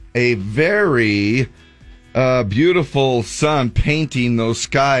a very beautiful sun painting those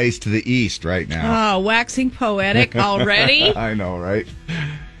skies to the east right now. Oh, waxing poetic already? I know, right?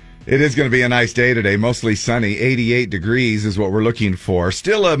 It is going to be a nice day today, mostly sunny. 88 degrees is what we're looking for.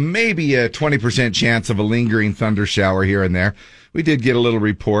 Still maybe a 20% chance of a lingering thunder shower here and there. We did get a little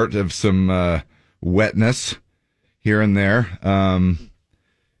report of some wetness here and there,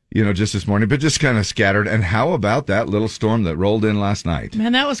 just this morning, but just kind of scattered. And how about that little storm that rolled in last night?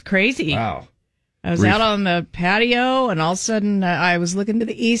 Man, that was crazy. Wow. I was out on the patio, and all of a sudden I was looking to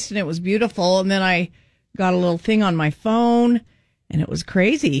the east, and it was beautiful. And then I got a little thing on my phone, and it was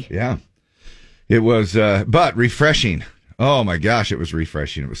crazy. Yeah. It was, but refreshing. Oh, my gosh, it was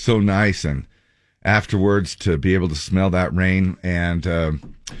refreshing. It was so nice, and afterwards to be able to smell that rain. And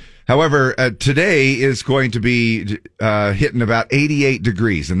however, today is going to be hitting about 88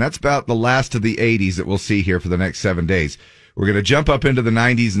 degrees, and that's about the last of the 80s that we'll see here for the next 7 days. We're going to jump up into the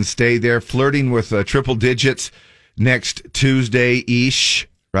 90s and stay there, flirting with triple digits next Tuesday-ish,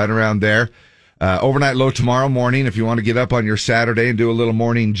 right around there. Overnight low tomorrow morning. If you want to get up on your Saturday and do a little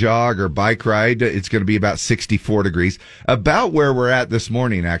morning jog or bike ride, it's going to be about 64 degrees, about where we're at this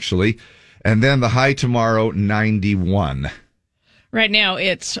morning, actually. And then the high tomorrow, 91. Right now,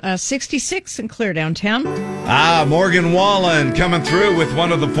 it's 66 and clear downtown. Morgan Wallen coming through with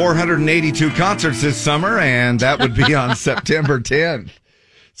one of the 482 concerts this summer, and that would be on September 10th.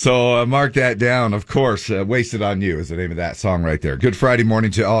 So mark that down, of course. Wasted on You is the name of that song right there. Good Friday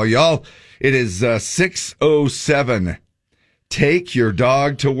morning to all y'all. It is 6:07. Take your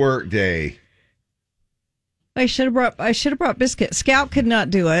dog to work day. I should have brought Biscuit. Scout could not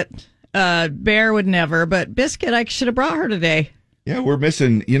do it. Bear would never, but Biscuit, I should have brought her today. Yeah, we're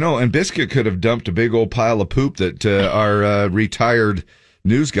missing, and Biscuit could have dumped a big old pile of poop that our retired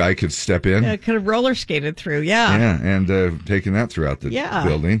news guy could step in. Yeah, could have roller skated through, yeah. Yeah, and taken that throughout the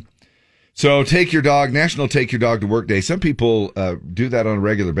building. So National Take Your Dog to Work Day. Some people do that on a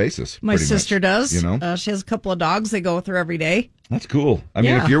regular basis. My sister does. She has a couple of dogs they go with her every day. That's cool. I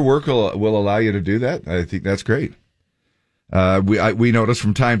mean, if your work will allow you to do that, I think that's great. We notice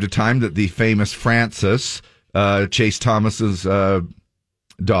from time to time that the famous Francis, Chase Thomas's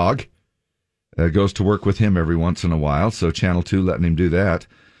dog, goes to work with him every once in a while. So Channel 2 letting him do that.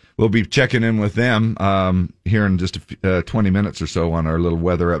 We'll be checking in with them here in just 20 minutes or so on our little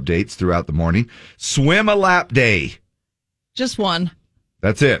weather updates throughout the morning. Swim a lap day. Just one.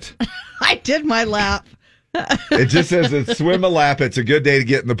 That's it. I did my lap. It just says it's swim a lap. It's a good day to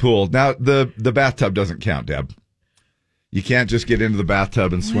get in the pool. Now, the bathtub doesn't count, Deb. You can't just get into the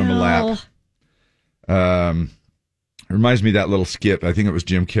bathtub and swim a lap. It reminds me of that little skit. I think it was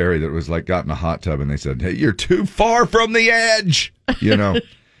Jim Carrey that was like got in a hot tub and they said, "Hey, you're too far from the edge."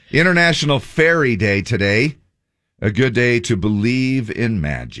 International Fairy Day today. A good day to believe in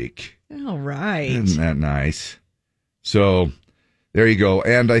magic. All right. Isn't that nice? So there you go.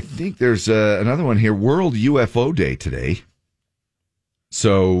 And I think there's another one here. World UFO Day today.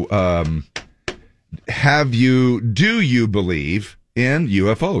 So do you believe in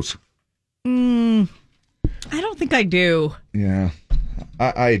UFOs? I don't think I do. Yeah,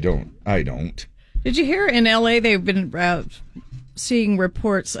 I don't. Did you hear in L.A. they've been seeing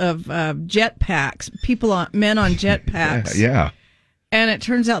reports of jetpacks, men on jetpacks? Yeah. And it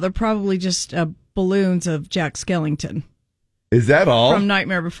turns out they're probably just balloons of Jack Skellington. Is that all? From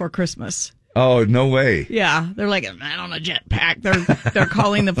Nightmare Before Christmas. Oh, no way. Yeah, they're like a man on a jetpack. They're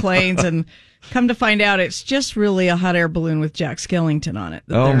calling the planes, and come to find out it's just really a hot air balloon with Jack Skellington on it.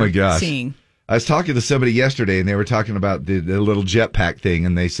 Oh my gosh. Seeing. I was talking to somebody yesterday, and they were talking about the little jetpack thing,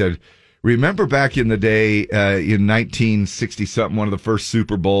 and they said, remember back in the day, in 1960-something, one of the first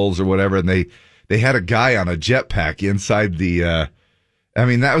Super Bowls or whatever, and they had a guy on a jetpack inside the,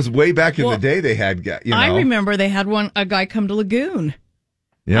 that was way back in the day they had, I remember they had a guy come to Lagoon.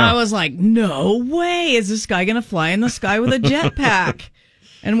 Yeah. I was like, no way, is this guy going to fly in the sky with a jetpack?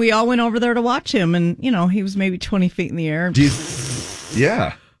 And we all went over there to watch him, and, he was maybe 20 feet in the air.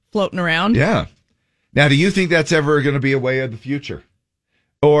 Yeah. Floating around. Yeah. Now, do you think that's ever going to be a way of the future?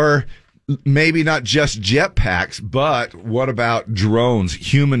 Or maybe not just jetpacks, but what about drones,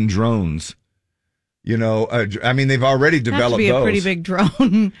 human drones? They've already developed those. That'd be a pretty big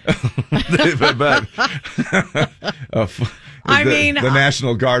drone. The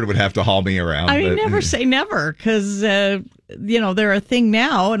National Guard would have to haul me around. Never say never, because, they're a thing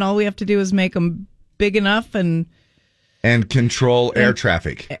now, and all we have to do is make them big enough and control air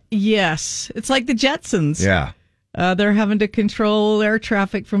traffic. Yes. It's like the Jetsons. Yeah. They're having to control air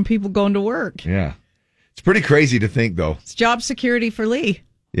traffic from people going to work. Yeah. It's pretty crazy to think, though. It's job security for Lee.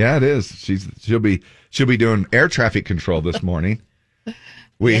 Yeah, it is. She'll be doing air traffic control this morning.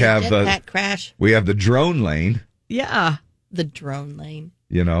 We have the jetpack crash. We have the drone lane. Yeah. The drone lane.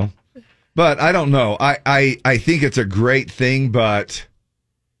 You know, but I don't know. I think it's a great thing, and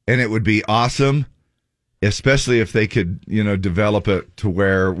it would be awesome, especially if they could, develop it to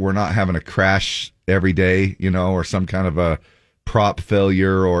where we're not having a crash every day, or some kind of a prop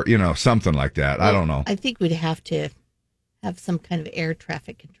failure or, something like that. Well, I don't know. I think we'd have to have some kind of air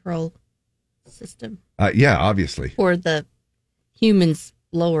traffic control system. Yeah, obviously. For the humans'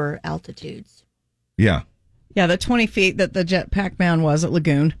 lower altitudes. Yeah. Yeah, the 20 feet that the jetpack man was at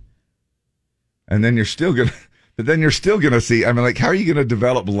Lagoon. And then you're still going to see, I mean, like, how are you going to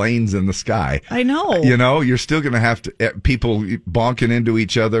develop lanes in the sky? I know. You're still going to have to, people bonking into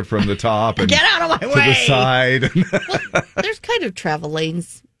each other from the top and get out of my way to the side. Well, there's kind of travel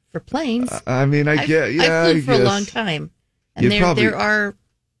lanes for planes. I mean, I get, yeah. I flew for a long time. And there are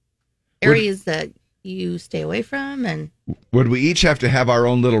areas that you stay away from. And would we each have to have our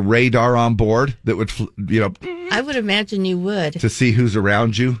own little radar on board that would, I would imagine you would. To see who's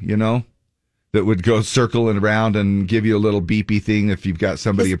around you, that would go circling around and give you a little beepy thing if you've got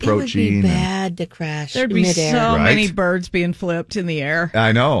somebody approaching. It would be bad to crash. There'd be mid-air. so many birds being flipped in the air.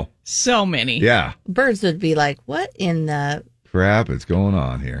 I know. So many. Yeah. Birds would be like, what in the crap is going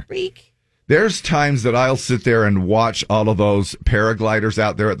on here? Freak. There's times that I'll sit there and watch all of those paragliders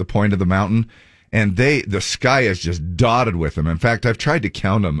out there at the point of the mountain, and the sky is just dotted with them. In fact, I've tried to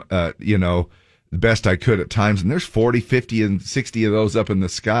count them, the best I could at times, and there's 40, 50, and 60 of those up in the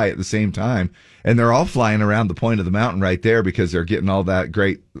sky at the same time, and they're all flying around the point of the mountain right there because they're getting all that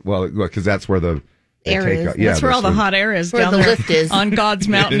great, because that's where the air is. Yeah, that's where all the hot air is, where down the there lift is. On God's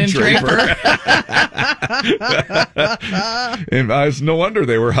mountain in Draper. And it's no wonder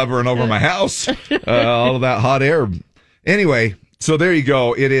they were hovering over my house, all of that hot air. Anyway, so there you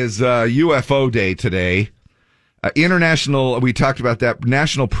go. It is UFO Day today. We talked about that,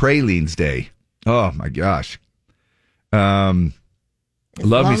 National Pralines Day. Oh, my gosh. As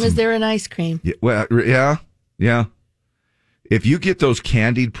long as they're in ice cream. Yeah, well, yeah. If you get those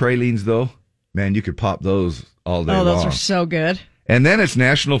candied pralines, though, man, you could pop those all day long. Oh, those are so good. And then it's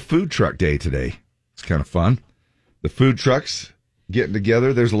National Food Truck Day today. It's kind of fun. The food trucks getting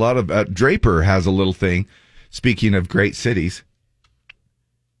together. There's a lot of... Draper has a little thing, speaking of great cities.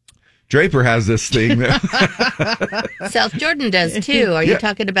 Draper has this thing that... South Jordan does, too. Are you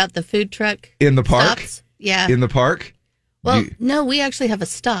talking about the food truck in the park? Stops? Yeah. In the park? Well, no, we actually have a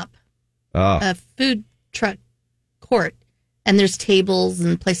stop. A food truck court. And there's tables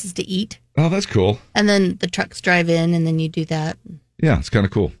and places to eat. Oh, that's cool. And then the trucks drive in, and then you do that. Yeah, it's kind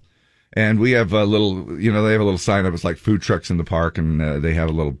of cool. And we have a little, they have a little sign up. It's like food trucks in the park, and they have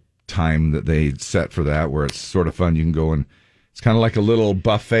a little time that they set for that where it's sort of fun. You can go and it's kind of like a little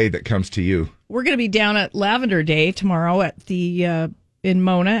buffet that comes to you. We're going to be down at Lavender Day tomorrow at the in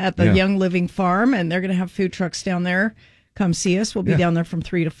Mona at the Young Living Farm, and they're going to have food trucks down there. Come see us. We'll be down there from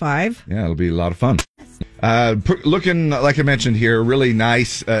 3 to 5. Yeah, it'll be a lot of fun. Looking, like I mentioned here, really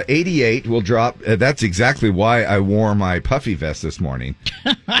nice. 88 will drop. That's exactly why I wore my puffy vest this morning.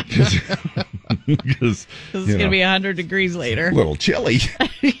 Because it's going to be 100 degrees later. A little chilly.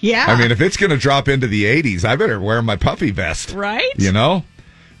 Yeah. I mean, if it's going to drop into the 80s, I better wear my puffy vest. Right?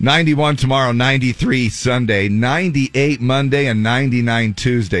 91 tomorrow, 93 Sunday, 98 Monday, and 99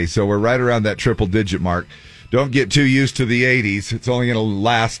 Tuesday. So we're right around that triple-digit mark. Don't get too used to the 80s. It's only going to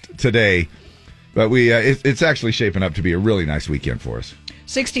last today. But it's actually shaping up to be a really nice weekend for us.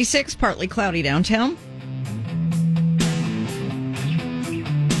 66, partly cloudy downtown.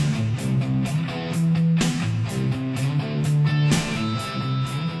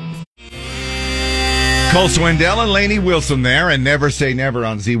 Cole Swindell and Lainey Wilson there, and Never Say Never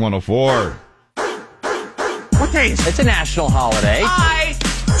on Z104. What day is it? It's a national holiday. I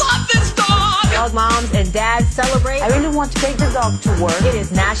love this dog! Dog moms and dads celebrate. I really want to take the dog to work. It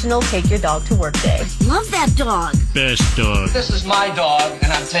is National Take Your Dog to Work Day. Love that dog. Best dog. This is my dog,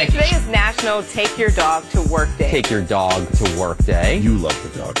 and I'm taking it. Today is National Take Your Dog to Work Day. Take your dog to work day. You love the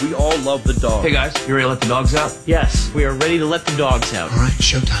dog. We all love the dog. Hey guys, you ready to let the dogs out? Yes, we are ready to let the dogs out. All right,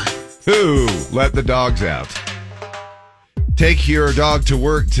 showtime. Who let the dogs out? Take your dog to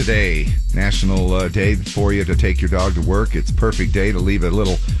work today. National day for you to take your dog to work. It's a perfect day to leave a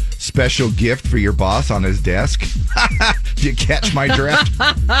little special gift for your boss on his desk. Do you catch my drift?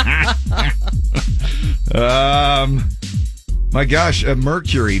 My gosh,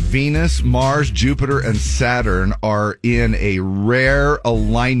 Mercury, Venus, Mars, Jupiter, and Saturn are in a rare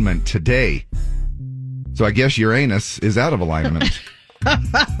alignment today. So I guess Uranus is out of alignment.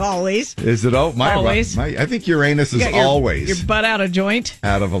 Always. Is it always? I think Uranus is always your butt out of joint.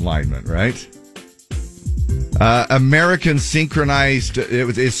 out of alignment, right? American synchronized.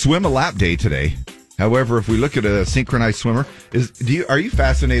 It's swim a lap day today. However, if we look at a synchronized swimmer, are you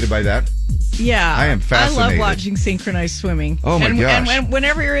fascinated by that? Yeah, I am fascinated. I love watching synchronized swimming. Oh my gosh! And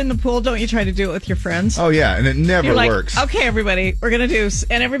whenever you're in the pool, don't you try to do it with your friends? Oh yeah, and it never works. Okay, everybody, we're gonna do,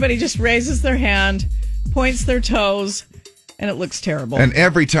 and everybody just raises their hand, points their toes, and it looks terrible. And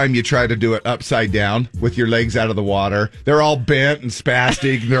every time you try to do it upside down with your legs out of the water, they're all bent and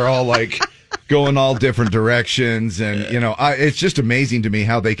spastic. They're all like going all different directions, and it's just amazing to me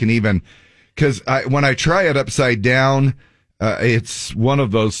how they can even. Because when I try it upside down, it's one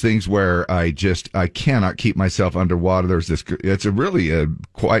of those things where I cannot keep myself underwater. It's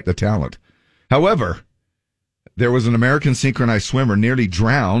quite the talent. However, there was an American synchronized swimmer nearly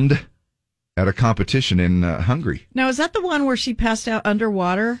drowned at a competition in Hungary. Now, is that the one where she passed out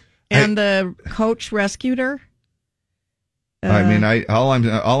underwater and the coach rescued her? I mean, all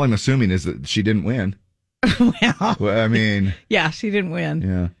I'm assuming is that she didn't win. Well, I mean, yeah, she didn't win.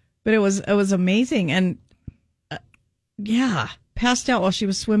 Yeah. But it was amazing, and passed out while she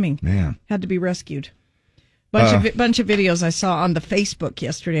was swimming. Man, had to be rescued. Bunch of videos I saw on the Facebook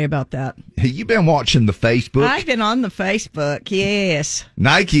yesterday about that. Hey, you been watching the Facebook? I've been on the Facebook. Yes.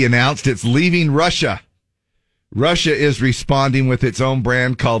 Nike announced it's leaving Russia. Russia is responding with its own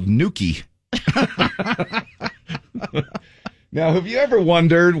brand called Nuki. Now, have you ever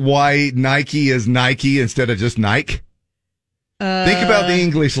wondered why Nike is Nike instead of just Nike? Think about the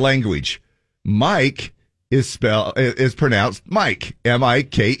English language. Mike is pronounced Mike,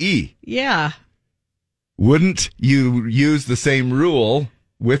 M-I-K-E. Yeah. Wouldn't you use the same rule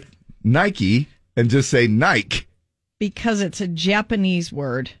with Nike and just say Nike? Because it's a Japanese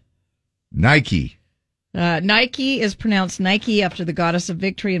word. Nike. Nike is pronounced Nike after the goddess of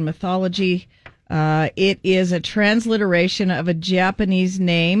victory in mythology. It is a transliteration of a Japanese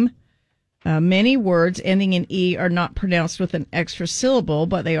name. Many words ending in E are not pronounced with an extra syllable,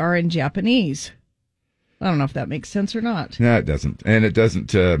 but they are in Japanese. I don't know if that makes sense or not. No, it doesn't. And it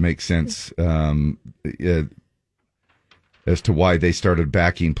doesn't make sense as to why they started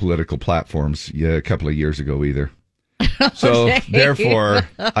backing political platforms a couple of years ago either. So, therefore,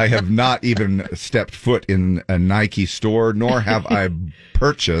 I have not even stepped foot in a Nike store, nor have I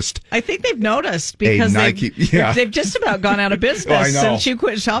purchased. I think they've noticed because they've just about gone out of business since you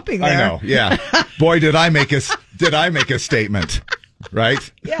quit shopping there. I know, yeah. Boy, did I make a statement,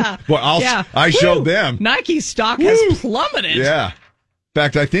 right? Yeah. Well, I showed them. Nike stock has plummeted. Yeah. In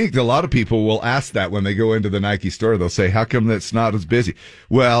fact, I think a lot of people will ask that when they go into the Nike store. They'll say, how come that's not as busy?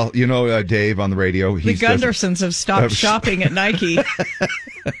 Well, Dave on the radio. The Gundersons have stopped shopping at Nike.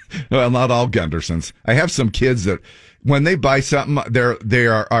 Well, not all Gundersons. I have some kids that when they buy something, they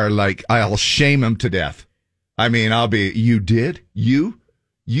are like, I'll shame them to death. I mean, I'll be, you did? You?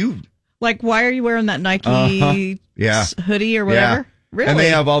 Like, why are you wearing that Nike hoodie or whatever? Yeah. Really? And they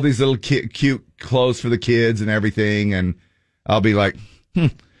have all these little cute clothes for the kids and everything, and I'll be like,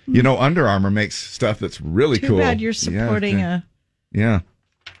 Under Armour makes stuff that's really cool. Too bad you're supporting a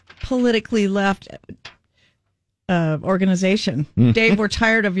politically left organization. Dave, we're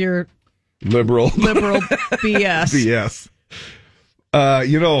tired of your liberal BS.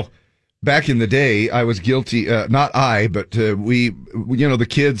 BS. Back in the day, I was guilty. Not I, but the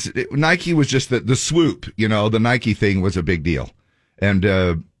kids. Nike was just the swoop. The Nike thing was a big deal,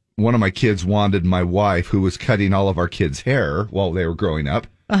 and one of my kids wanted my wife, who was cutting all of our kids' hair while they were growing up.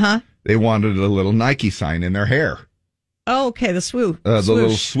 They wanted a little Nike sign in their hair. Oh, okay, the swoosh. The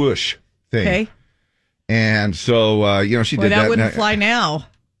little swoosh thing. Okay. And so, she did that. That wouldn't fly now.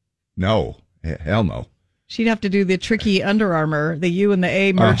 No, hell no. She'd have to do the tricky Under Armour, the U and the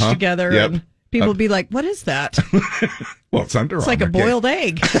A merged together, and people would be like, "What is that?" Well, it's Under Armour. It's like a boiled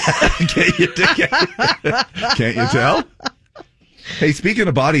egg. Can't you tell? Hey, speaking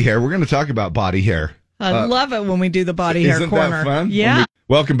of body hair, we're going to talk about body hair. I love it when we do the body hair corner. Isn't that fun? Yeah.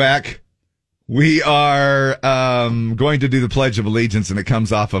 Welcome back. We are going to do the Pledge of Allegiance, and it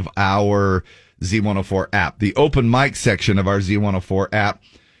comes off of our Z104 app, the open mic section of our Z104 app.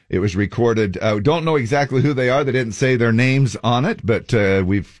 It was recorded. Don't know exactly who they are. They didn't say their names on it, but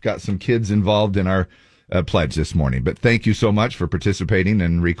we've got some kids involved in our pledge this morning. But thank you so much for participating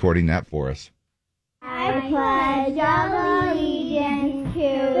and recording that for us. I pledge allegiance to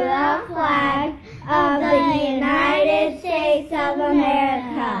the flag of the United States of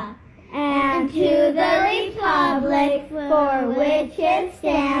America and to the republic for which it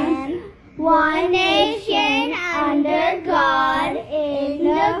stands, one nation under God,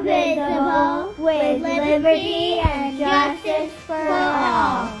 indivisible, with liberty and justice for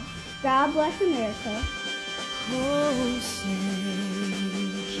all. God bless America. Oh, say,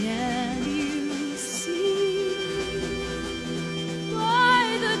 can you see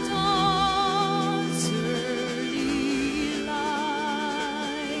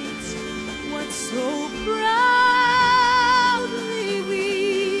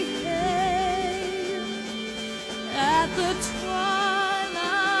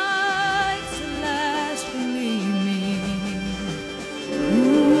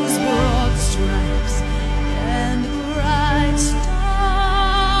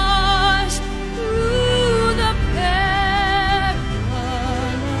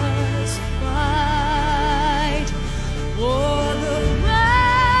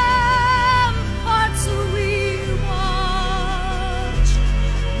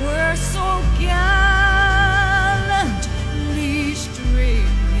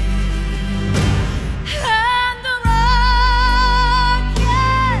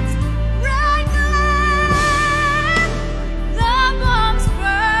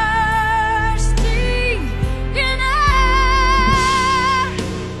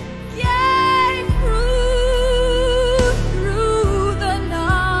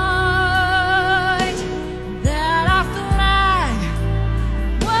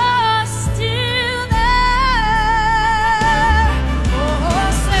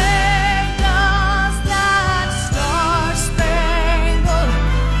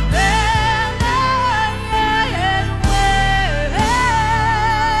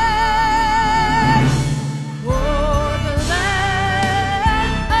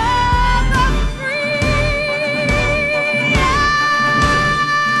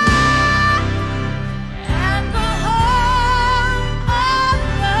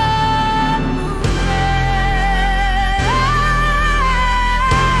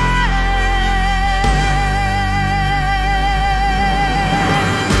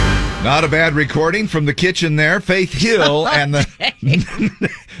Not a bad recording from the kitchen there. Faith Hill and the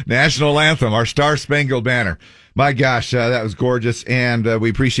national anthem, our Star Spangled Banner. My gosh, that was gorgeous. And we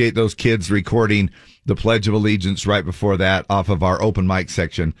appreciate those kids recording the Pledge of Allegiance right before that off of our open mic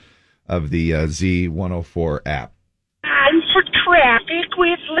section of the Z104 app. Time for traffic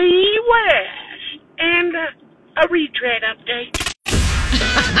with Lee West and a retread update.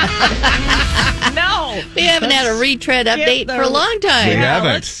 No, we haven't had a retread update for a long time. We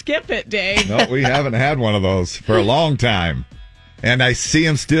haven't. Let's skip it, Dave. No, we haven't had one of those for a long time. And I see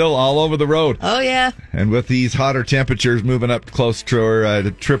them still all over the road. Oh, yeah. And with these hotter temperatures moving up close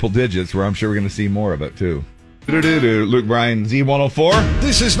to triple digits, where I'm sure we're going to see more of it, too. Luke Bryan, Z104.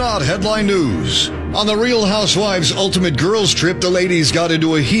 This is not headline news. On the Real Housewives Ultimate Girls Trip, the ladies got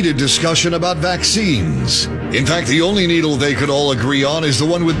into a heated discussion about vaccines. In fact, the only needle they could all agree on is the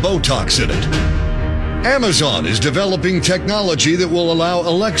one with Botox in it. Amazon is developing technology that will allow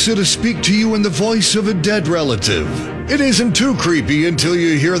Alexa to speak to you in the voice of a dead relative. It isn't too creepy until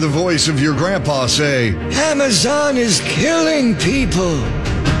you hear the voice of your grandpa say, "Amazon is killing people."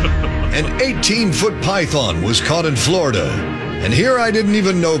 An 18-foot python was caught in Florida. And here I didn't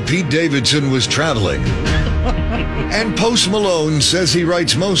even know Pete Davidson was traveling. And Post Malone says he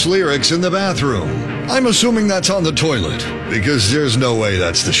writes most lyrics in the bathroom. I'm assuming that's on the toilet, because there's no way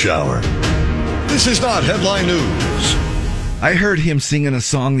that's the shower. This is not headline news. I heard him singing a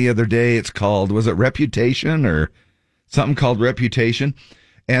song the other day. It's called, was it Reputation or something called Reputation?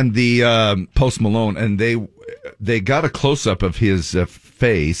 And the Post Malone, and they got a close-up of his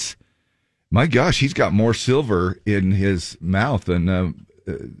face. My gosh, he's got more silver in his mouth than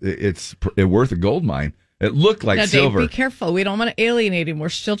it's worth a gold mine. It looked like now, silver. Dave, be careful. We don't want to alienate him. We're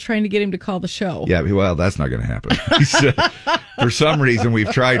still trying to get him to call the show. Yeah, well, that's not going to happen. For some reason, we've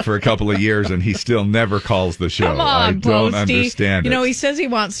tried for a couple of years, and he still never calls the show. Come on, I don't Posty. understand it. He says he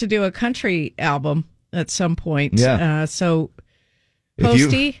wants to do a country album at some point. Yeah. So,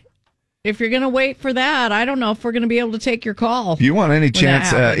 Posty, if you're going to wait for that, I don't know if we're going to be able to take your call. If you want any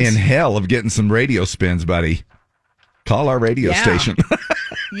chance in hell of getting some radio spins, buddy, call our radio station.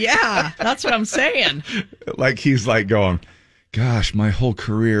 Yeah, that's what I'm saying. Like he's like going, gosh, my whole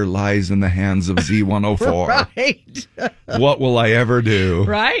career lies in the hands of Z104. Right. What will I ever do?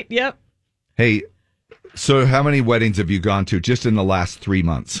 Right, yep. Hey, so how many weddings have you gone to just in the last 3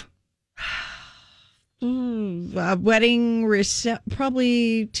 months? Probably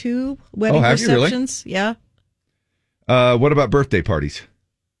 2 wedding receptions. Really? Yeah. What about birthday parties?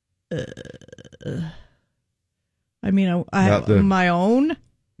 I mean, I have my own.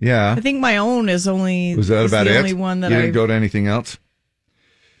 Yeah. I think my own is only. Was that about the it? Only one that you didn't go to anything else?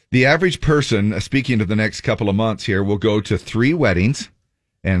 The average person, speaking of the next couple of months here, will go to 3 weddings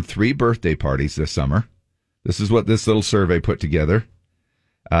and 3 birthday parties this summer. This is what this little survey put together.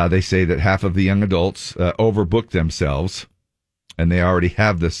 They say that half of the young adults overbook themselves, and they already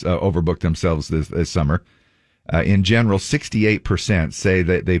have this overbooked themselves this summer. In general, 68% say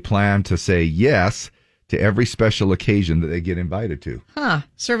that they plan to say yes to every special occasion that they get invited to.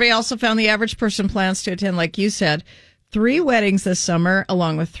 Survey also found the average person plans to attend, like you said, 3 weddings this summer,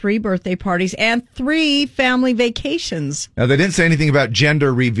 along with 3 birthday parties and 3 family vacations. Now, they didn't say anything about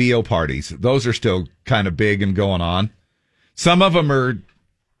gender reveal parties. Those are still kind of big and going on. Some of them are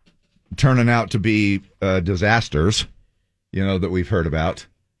turning out to be disasters, that we've heard about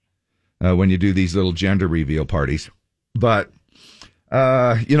when you do these little gender reveal parties. But,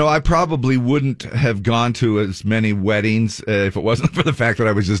 I probably wouldn't have gone to as many weddings if it wasn't for the fact that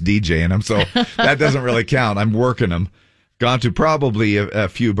I was just DJing them. So that doesn't really count. I'm working them. Gone to probably a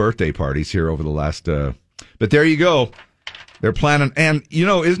few birthday parties here over the last, but there you go. They're planning, and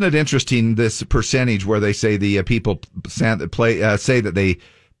isn't it interesting, this percentage where they say the people say that they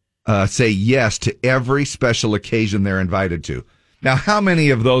say yes to every special occasion they're invited to. Now, how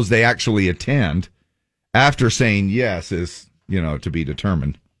many of those they actually attend after saying yes is, to be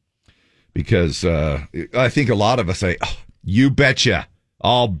determined. Because I think a lot of us say, oh, you betcha,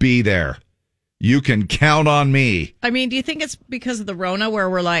 I'll be there. You can count on me. I mean, do you think it's because of the Rona where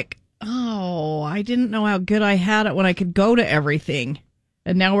we're like, oh, I didn't know how good I had it when I could go to everything.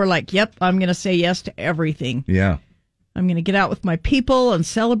 And now we're like, yep, I'm going to say yes to everything. Yeah. I'm going to get out with my people and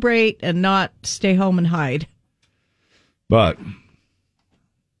celebrate and not stay home and hide. But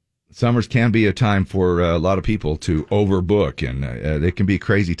summers can be a time for a lot of people to overbook, and it can be a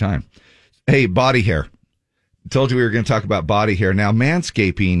crazy time. Hey, body hair. I told you we were going to talk about body hair. Now,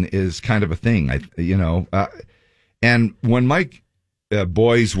 manscaping is kind of a thing, and when my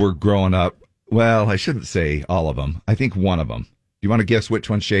boys were growing up, well, I shouldn't say all of them. I think one of them. Do you want to guess which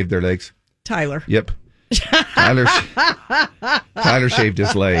one shaved their legs? Tyler. Yep. Tyler shaved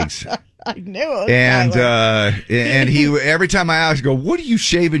his legs. I knew it. And he every time I ask, go, what are you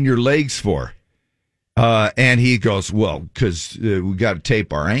shaving your legs for? And he goes, well, because we got to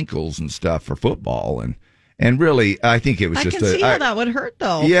tape our ankles and stuff for football, and really, I think it was just. I can see how that would hurt,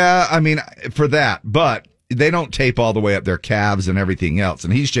 though. Yeah, I mean, for that, but they don't tape all the way up their calves and everything else,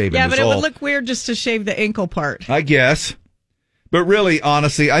 and he's shaving. Yeah, but it would look weird just to shave the ankle part. I guess. But really,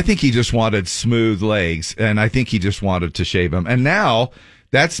 honestly, I think he just wanted smooth legs, and I think he just wanted to shave them. And now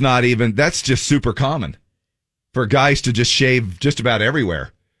that's just super common for guys to just shave just about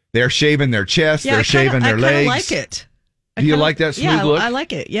everywhere. They're shaving their chest, they're shaving their legs. I like it. Do you like that smooth look? I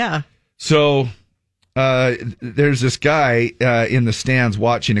like it, yeah. So there's this guy in the stands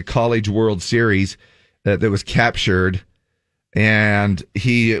watching a College World Series that was captured, and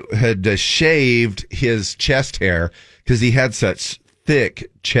he had shaved his chest hair because he had such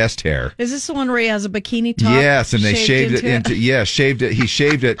thick chest hair. Is this the one where he has a bikini top? Yes, and they shaved it into shaved it. He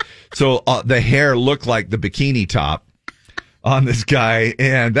shaved it so the hair looked like the bikini top on this guy.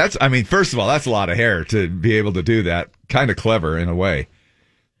 And first of all, that's a lot of hair to be able to do that. Kind of clever in a way.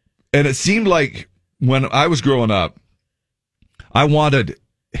 And it seemed like when I was growing up, I wanted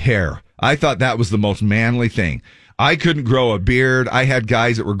hair. I thought that was the most manly thing. I couldn't grow a beard. I had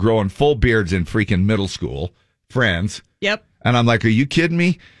guys that were growing full beards in freaking middle school, friends. Yep. And I'm like, are you kidding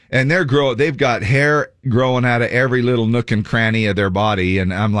me? And they've got hair growing out of every little nook and cranny of their body.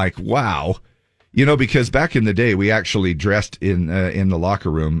 And I'm like, wow. Because back in the day, we actually dressed in the locker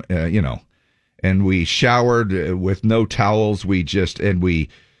room, and we showered with no towels. We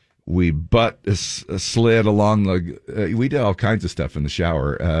butt slid along we did all kinds of stuff in the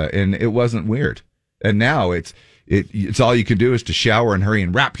shower, and it wasn't weird. And now it's all you can do is to shower and hurry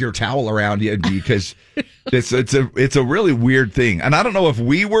and wrap your towel around you because it's a really weird thing. And I don't know if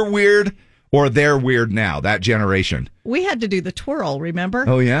we were weird or they're weird now, that generation. We had to do the twirl, remember?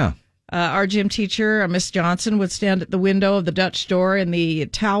 Oh, yeah. Our gym teacher, Miss Johnson, would stand at the window of the Dutch door in the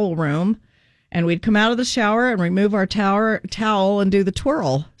towel room, and we'd come out of the shower and remove our towel and do the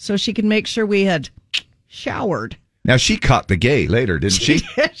twirl so she could make sure we had showered. Now, she caught the gay later, didn't she?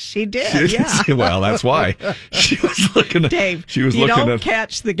 Yes, she did, yeah. Well, that's why. She was looking at... Dave, she was you looking don't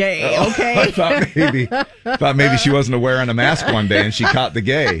catch the gay, okay? I thought maybe she wasn't wearing a mask one day and she caught the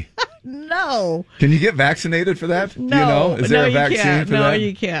gay. No. Can you get vaccinated for that? No. Do you know? Is there a vaccine for that? No,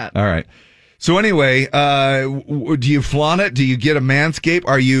 you can't. All right. So anyway, do you flaunt it? Do you get a Manscaped?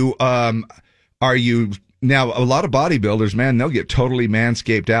 Are you now a lot of bodybuilders, man, they'll get totally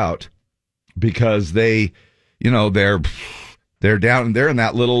Manscaped out because they, they're down, they're in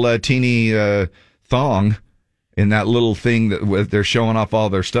that little teeny thong, in that little thing that they're showing off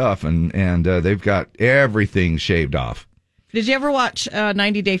all their stuff, and they've got everything shaved off. Did you ever watch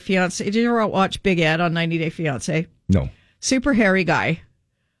 90 Day Fiancé? Did you ever watch Big Ed on 90 Day Fiancé? No. Super hairy guy.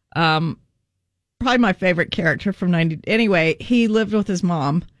 Probably my favorite character from 90. Anyway, he lived with his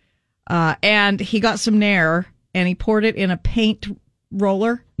mom, and he got some Nair, and he poured it in a paint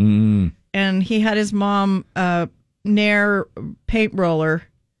roller. Mm. And he had his mom Nair paint roller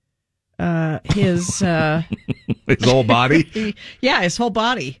his his whole body. Yeah, his whole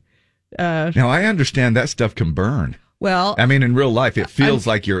body. Now I understand that stuff can burn. Well, I mean, in real life, it feels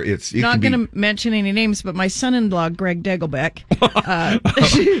like you're. It's not going to mention any names, but my son-in-law, Greg Degelbeck,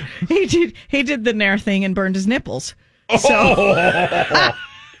 he did the Nair thing and burned his nipples. So,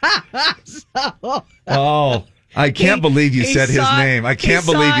 oh, I can't believe you said his name. I can't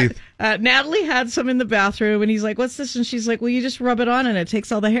believe you. Natalie had some in the bathroom, and he's like, "What's this?" And she's like, "Well, you just rub it on, and it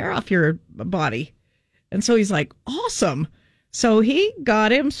takes all the hair off your body." And so he's like, "Awesome." So he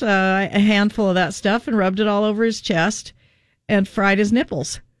got him a handful of that stuff and rubbed it all over his chest and fried his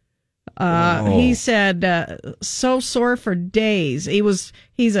nipples. He said so sore for days.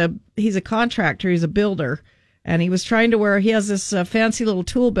 He's a contractor. He's a builder, and he was trying to wear. He has this fancy little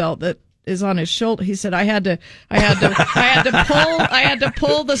tool belt that is on his shoulder. He said I had to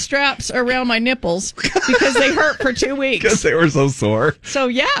pull the straps around my nipples because they hurt for 2 weeks because they were so sore. So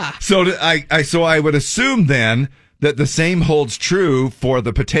yeah. So I would assume then that the same holds true for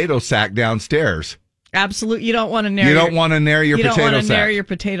the potato sack downstairs. Absolutely. You don't want to nair your potato sack. You don't want to nair your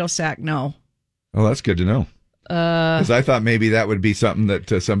potato sack, no. Oh, that's good to know. Because I thought maybe that would be something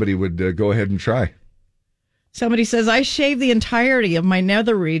that somebody would go ahead and try. Somebody says, I shave the entirety of my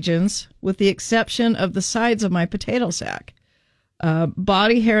nether regions with the exception of the sides of my potato sack.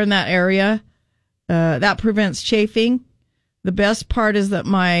 Body hair in that area, that prevents chafing. The best part is that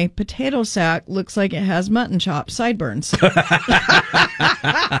my potato sack looks like it has mutton chop sideburns.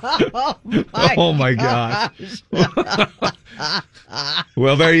 Oh my gosh.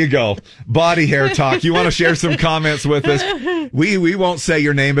 Well, there you go. Body hair talk. You want to share some comments with us? We won't say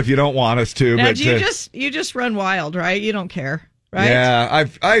your name if you don't want us to. Now, but you just run wild, right? You don't care, right? Yeah,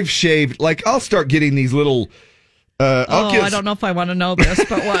 I've shaved. Like, I'll start getting these little. I don't know if I want to know this,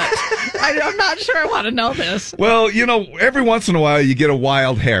 but what? I'm not sure I want to know this. Well, every once in a while you get a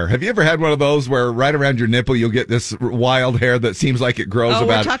wild hair. Have you ever had one of those where right around your nipple you'll get this wild hair that seems like it grows about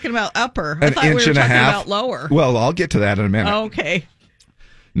we're talking about upper. an inch and a half. About lower. Well, I'll get to that in a minute. Okay.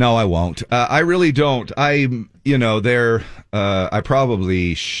 No, I won't. I really don't. I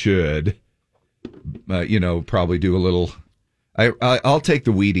probably should, probably do a little. I'll take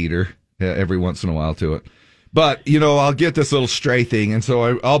the weed eater every once in a while to it. But, I'll get this little stray thing, and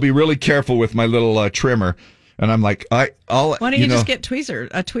so I'll be really careful with my little trimmer. And I'm like, Why don't you just get a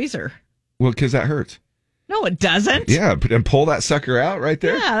tweezer? Well, because that hurts. No, it doesn't. Yeah, and pull that sucker out right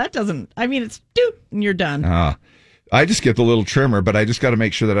there. Yeah, that doesn't. I mean, it's doot, and you're done. I just get the little trimmer, but I just got to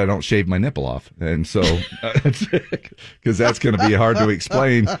make sure that I don't shave my nipple off. And so, because that's going to be hard to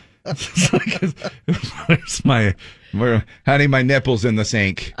explain. Honey, my nipple's in the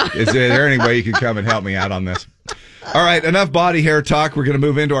sink. Is there any way you can come and help me out on this? All right, enough body hair talk. We're going to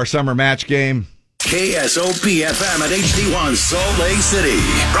move into our summer match game. KSOP FM at HD1 Salt Lake City.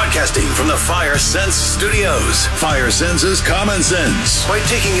 Broadcasting from the Fire Sense Studios. Fire senses common sense. By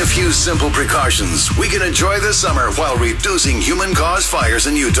taking a few simple precautions, we can enjoy the summer while reducing human-caused fires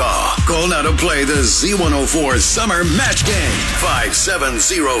in Utah. Call now to play the Z104 Summer Match Game.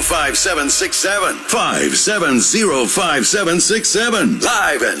 570-5767. 570-5767.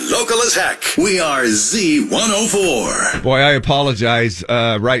 Live and local as heck. We are Z104. Boy, I apologize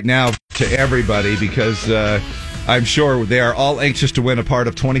right now to everybody because I'm sure they are all anxious to win a part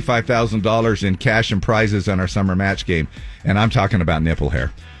of $25,000 in cash and prizes on our summer match game. And I'm talking about nipple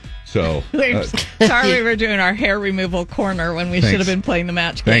hair. So sorry we were doing our hair removal corner when we should have been playing the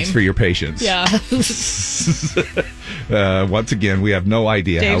match game. Thanks for your patience. Yeah. Once again, we have no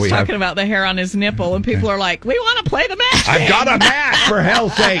idea Dave's how we talking about the hair on his nipple, and people are like, we want to play the match game. I've got a match, for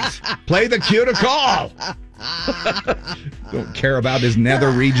hell's sakes. Play the cue to call. Don't care about his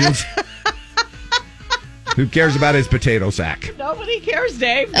nether regions. Who cares about his potato sack? Nobody cares,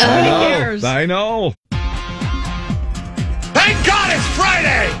 Dave. Nobody cares. I know. Thank God it's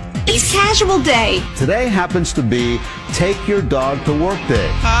Friday! It's casual day. Today happens to be Take Your Dog to Work Day.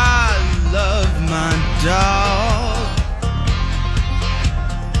 I love my dog.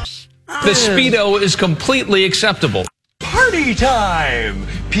 The Speedo is completely acceptable. Party time!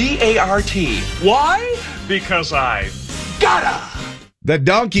 P-A-R-T. Why? Because I gotta! The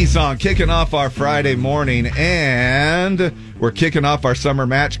Donkey Song kicking off our Friday morning, and we're kicking off our summer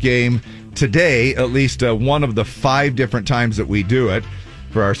match game today, at least one of the 5 different times that we do it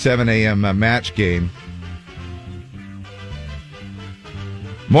for our 7 a.m. Match game.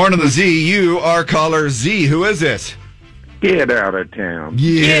 Morning the Z, you are caller Z. Who is this? Get out of town.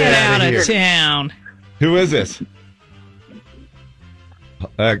 Get out of town. Who is this?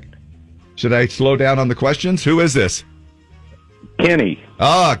 Should I slow down on the questions? Who is this? Kenny.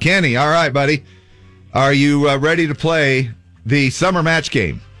 Kenny. All right, buddy. Are you ready to play the summer match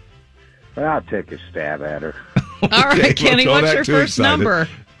game? I'll take a stab at her. All right, Kenny, what's your first number?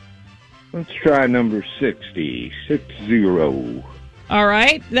 Let's try number 60. 60. All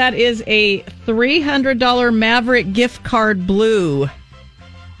right, that is a $300 Maverick gift card blue.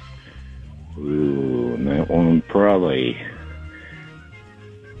 Ooh, that one probably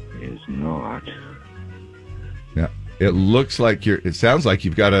is not. Yeah, it looks like it sounds like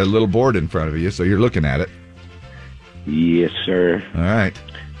you've got a little board in front of you, so you're looking at it. Yes, sir. All right.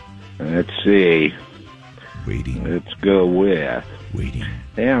 Let's see. Waiting. Let's go with. Waiting.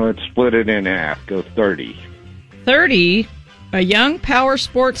 Yeah, let's split it in half. Go 30. 30? A Young Power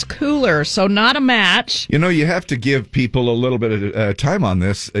Sports cooler, so not a match. You have to give people a little bit of time on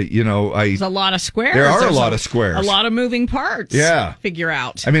this. There's a lot of squares. There are a lot of squares. A lot of moving parts. Yeah. Figure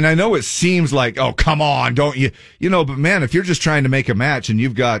out. I mean, I know it seems like, oh, come on, don't you? But man, if you're just trying to make a match and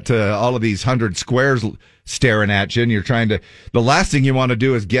you've got all of these 100 squares staring at you and you're trying to, the last thing you want to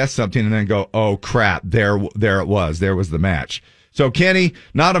do is guess something and then go, oh, crap, there it was. There was the match. So, Kenny,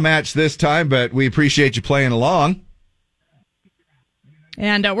 not a match this time, but we appreciate you playing along.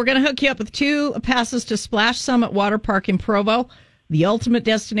 And we're going to hook you up with 2 passes to Splash Summit Water Park in Provo, the ultimate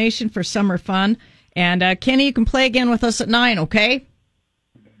destination for summer fun. And Kenny, you can play again with us at 9, okay?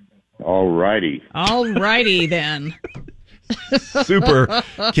 All righty. All righty, then. Super,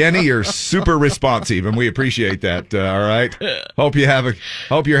 Kenny, you're super responsive, and we appreciate that. All right. Hope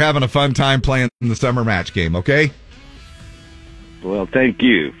you're having a fun time playing the summer match game. Okay. Well, thank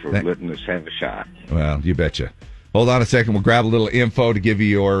you for letting us have a shot. Well, you betcha. Hold on a second. We'll grab a little info to give you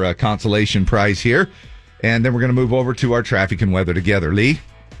your consolation prize here, and then we're going to move over to our traffic and weather together. Lee.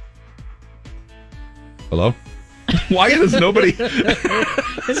 Hello. Why is nobody? Is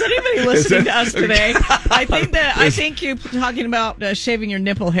anybody listening to us today? I think you talking about shaving your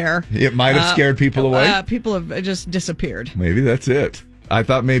nipple hair. It might have scared people away. People have just disappeared. Maybe that's it. I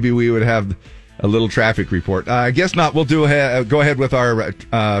thought maybe we would have a little traffic report. I guess not. We'll go ahead with our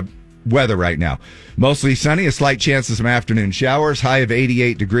weather right now. Mostly sunny, a slight chance of some afternoon showers, high of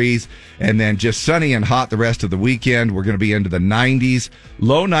 88 degrees, and then just sunny and hot the rest of the weekend. We're going to be into the 90s,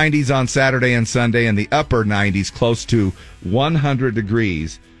 low 90s on Saturday and Sunday, and the upper 90s, close to 100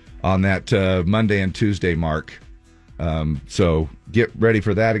 degrees on that Monday and Tuesday mark. So get ready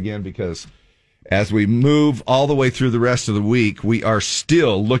for that again, because as we move all the way through the rest of the week, we are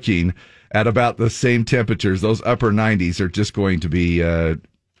still looking at about the same temperatures. Those upper 90s are just going to be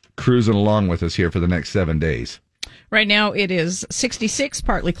cruising along with us here for the next 7 days. Right now it is 66,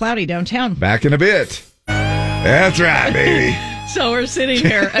 partly cloudy downtown. Back in a bit. That's right, baby. So we're sitting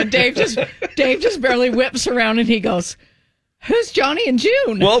here, and Dave just barely whips around, and he goes, "Who's Johnny and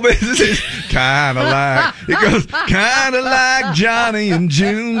June?" Well, this is kind of like, it goes kind of like Johnny and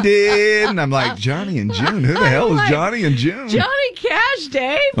June did. And I'm like, Johnny and June? Who the hell is Johnny and June? Johnny Cash,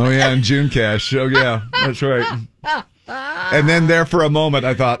 Dave. Oh, yeah, and June Cash. Oh, yeah, that's right. And then there for a moment,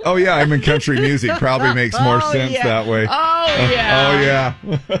 I thought, oh, yeah, I'm in country music. Probably makes more sense that way. Oh, yeah.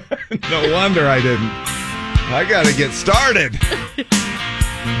 Oh, yeah. No wonder I didn't. I got to get started. Start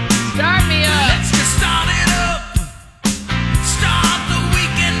me up. Let's get started up. Start the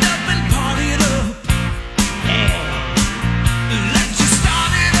weekend up and party it up. Let's just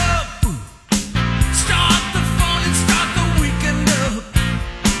start it up. Start the fun and start the weekend up.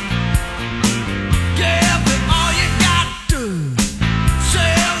 Give it all you got to.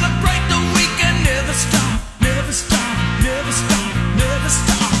 Celebrate the weekend. Never stop, never stop, never stop, never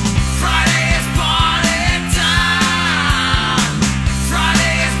stop. Friday is party time.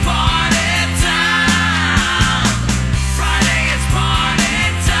 Friday is party time. Friday is party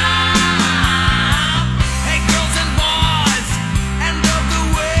time. Hey, girls and boys, end of the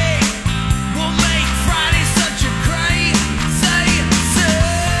week. We'll make Friday such a crazy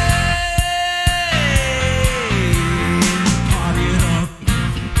party it up.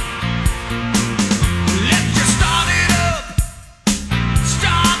 Let's just start it up.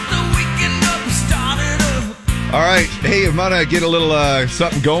 Start the weekend up. Start it up. All right. Hey, I'm going to get a little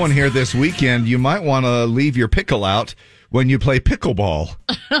something going here this weekend. You might want to leave your pickle out when you play pickleball.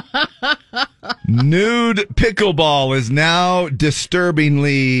 Nude pickleball is now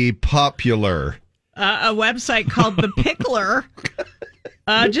disturbingly popular. A website called The Pickler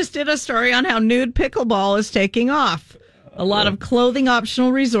just did a story on how nude pickleball is taking off. A lot of clothing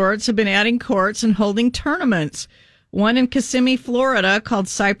optional resorts have been adding courts and holding tournaments. One in Kissimmee, Florida, called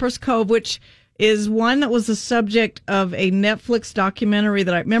Cypress Cove, which is one that was the subject of a Netflix documentary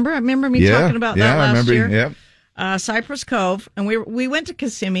that I remember me talking about that last year. Yeah. Cypress Cove, and we went to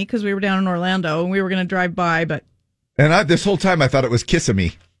Kissimmee because we were down in Orlando, and we were going to drive by, but This whole time I thought it was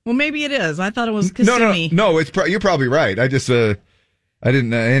Kissimmee. well, maybe it is. I thought it was Kissimmee. No. You're probably right. I just I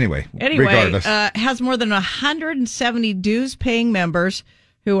didn't. Anyway, regardless. Has more than 170 dues-paying members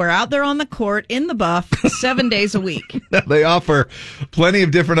who are out there on the court in the buff 7 days a week. They offer plenty of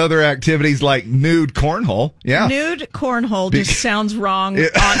different other activities like nude cornhole. Yeah. Nude cornhole just sounds wrong on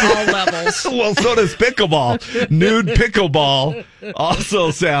all levels. Well, so does pickleball. Nude pickleball also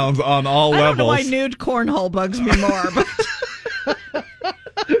sounds on all levels. I don't know why nude cornhole bugs me more.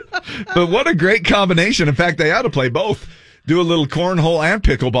 But what a great combination. In fact, they ought to play both. Do a little cornhole and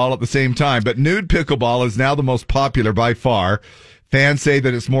pickleball at the same time. But nude pickleball is now the most popular by far. Fans say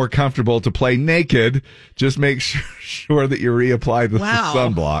that it's more comfortable to play naked. Just make sure that you reapply the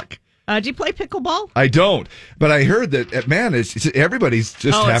sunblock. Do you play pickleball? I don't, but I heard that, man, everybody's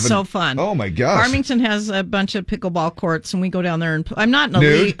just having... it's so fun. Oh, my gosh. Farmington has a bunch of pickleball courts, and we go down there and... I'm not in a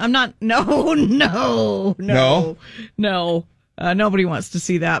nude? league. I'm not... No. Nobody wants to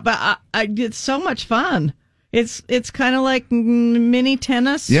see that, but it's so much fun. It's kind of like mini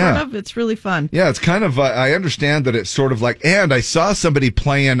tennis, sort of. It's really fun. Yeah, it's kind of, I understand that it's sort of like, and I saw somebody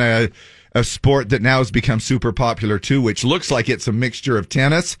playing a sport that now has become super popular too, which looks like it's a mixture of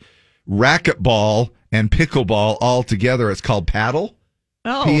tennis, racquetball, and pickleball all together. It's called paddle.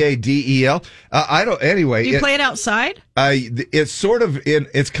 Oh. Padel. I don't, anyway. Do you play it outside? It's sort of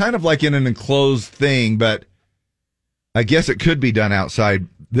it's kind of like in an enclosed thing, but I guess it could be done outside.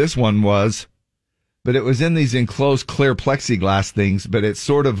 This one was, but it was in these enclosed clear plexiglass things, but it's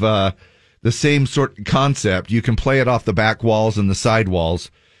sort of the same sort of concept. You can play it off the back walls and the side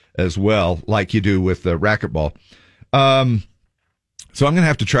walls as well, like you do with the racquetball. So I'm going to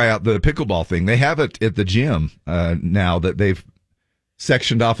have to try out the pickleball thing. They have it at the gym now that they've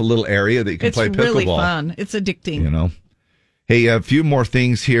sectioned off a little area that you can play pickleball. It's really fun. It's addicting. You know. Hey, a few more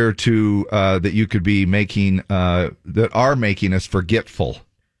things here to that you could be making that are making us forgetful.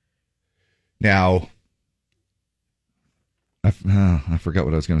 Now, I forgot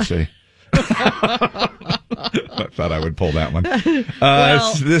what I was going to say. I thought I would pull that one.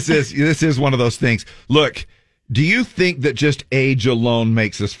 This is one of those things. Look, do you think that just age alone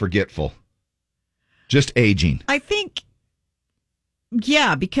makes us forgetful? Just aging. I think,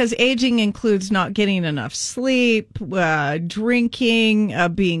 yeah, because aging includes not getting enough sleep, drinking,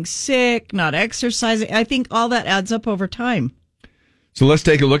 being sick, not exercising. I think all that adds up over time. So let's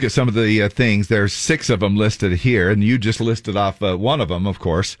take a look at some of the things. There's 6 of them listed here, and you just listed off one of them, of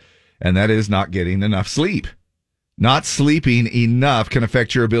course, and that is not getting enough sleep. Not sleeping enough can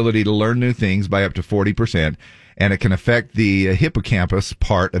affect your ability to learn new things by up to 40%, and it can affect the hippocampus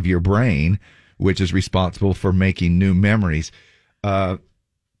part of your brain, which is responsible for making new memories. And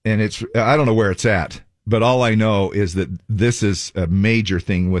I don't know where it's at, but all I know is that this is a major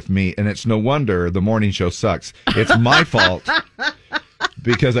thing with me, and it's no wonder the morning show sucks. It's my fault.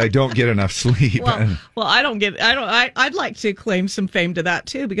 Because I don't get enough sleep. Well, I'd like to claim some fame to that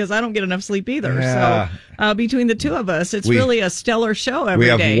too, because I don't get enough sleep either. Yeah. So between the two of us, it's really a stellar show every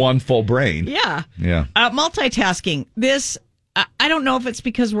day. We have one full brain. Yeah. Yeah. Multitasking. This, I don't know if it's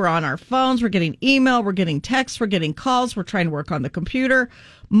because we're on our phones, we're getting email, we're getting texts, we're getting calls, we're trying to work on the computer.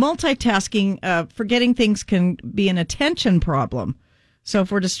 Multitasking, forgetting things can be an attention problem. So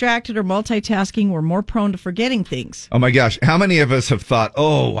if we're distracted or multitasking, we're more prone to forgetting things. Oh, my gosh. How many of us have thought,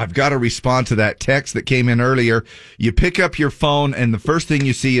 I've got to respond to that text that came in earlier. You pick up your phone, and the first thing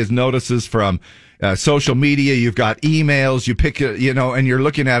you see is notices from social media. You've got emails. You pick it, and you're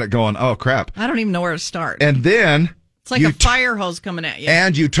looking at it going, oh, crap. I don't even know where to start. And then it's like a fire hose coming at you.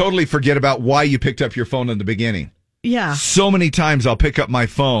 And you totally forget about why you picked up your phone in the beginning. Yeah. So many times I'll pick up my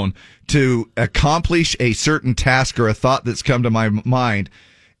phone to accomplish a certain task or a thought that's come to my mind,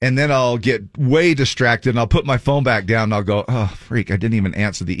 and then I'll get way distracted and I'll put my phone back down and I'll go, oh, freak, I didn't even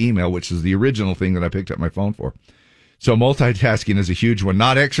answer the email, which is the original thing that I picked up my phone for. So multitasking is a huge one.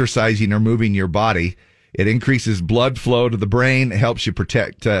 Not exercising or moving your body. It increases blood flow to the brain. It helps you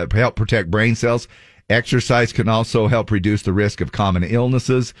help protect brain cells. Exercise can also help reduce the risk of common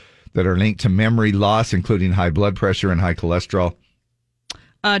illnesses that are linked to memory loss, including high blood pressure and high cholesterol.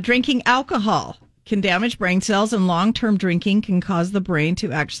 Drinking alcohol can damage brain cells, and long-term drinking can cause the brain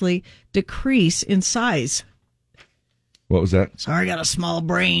to actually decrease in size. What was that? Sorry, I got a small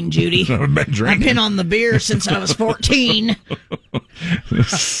brain, Judy. I've been on the beer since I was 14.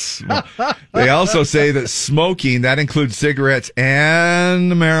 They also say that smoking, that includes cigarettes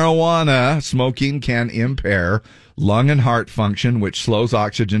and marijuana, smoking can impair lung and heart function, which slows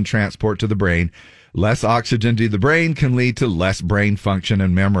oxygen transport to the brain. Less oxygen to the brain can lead to less brain function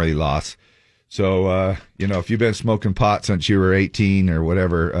and memory loss. So, if you've been smoking pot since you were 18 or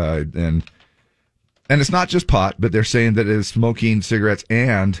whatever, and it's not just pot, but they're saying that it is smoking cigarettes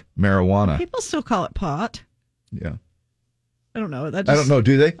and marijuana. People still call it pot. Yeah. I don't know. I don't know.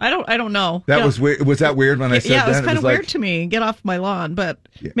 Do they? I don't know. That was weird. Was that weird when I said that? Yeah, it was kind of weird to me. Get off my lawn, but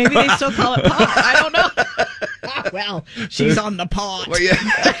maybe they still call it pot. I don't know. Well, she's on the pot. Well, yeah.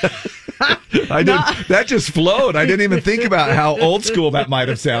 That just flowed. I didn't even think about how old school that might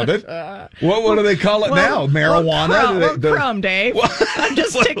have sounded. What do they call it now? Marijuana? Crumb, Dave. I'm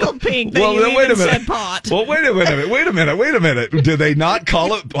just tickled pink that you even said pot. Well, wait a minute. Do they not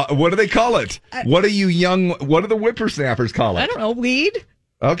call it? What do they call it? What do the whippersnappers call it? I don't know. Weed?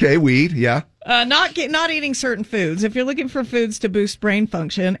 Okay, weed, yeah. Not eating certain foods. If you're looking for foods to boost brain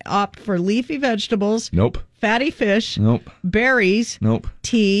function, opt for leafy vegetables. Nope. Fatty fish. Nope. Berries. Nope.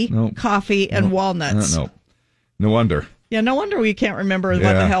 Tea. Nope. Coffee and walnuts. Nope. No wonder. Yeah, no wonder we can't remember what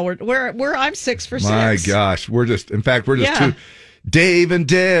the hell we're. I'm 6 for 6. My gosh, we're just two. Dave and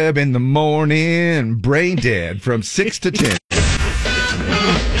Deb in the morning, brain dead from 6 to 10.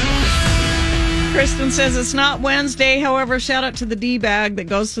 Kristen says it's not Wednesday. However, shout out to the D-bag that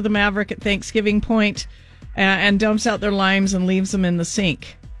goes to the Maverick at Thanksgiving Point and dumps out their limes and leaves them in the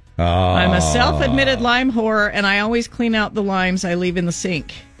sink. Oh. I'm a self-admitted lime whore, and I always clean out the limes I leave in the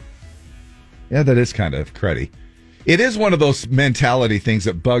sink. Yeah, that is kind of cruddy. It is one of those mentality things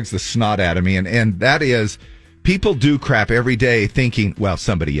that bugs the snot out of me, and that is people do crap every day thinking, well,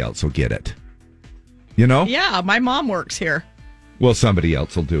 somebody else will get it. You know? Yeah, my mom works here. Well, somebody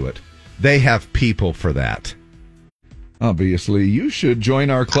else will do it. They have people for that. Obviously, you should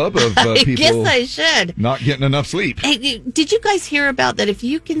join our club of people. Guess I should. Not getting enough sleep. Hey, did you guys hear about that? If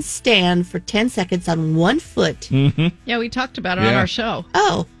you can stand for 10 seconds on one foot. Mm-hmm. Yeah, we talked about it on our show.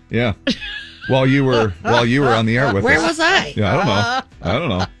 Oh. Yeah. While you were on the air with Where us. was I? Yeah, I don't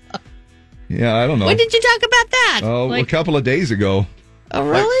know. Yeah, I don't know. When did you talk about that? Oh, a couple of days ago. Oh,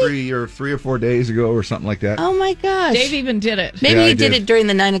 really? Like 3 or 4 days ago or something like that. Oh, my gosh. Dave even did it. Maybe you did it during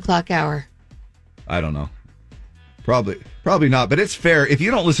the 9 o'clock hour. I don't know. Probably not, but it's fair. If you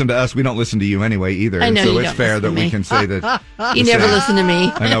don't listen to us, we don't listen to you anyway either. I know so you it's don't fair listen that to we me. can say that. You never listen to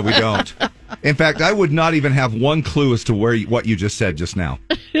me. I know we don't. In fact, I would not even have one clue as to what you just said just now.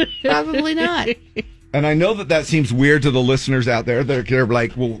 Probably not. And I know that seems weird to the listeners out there. They're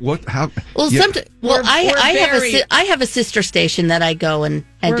like, well, what? How? Well, I have a sister station that I go and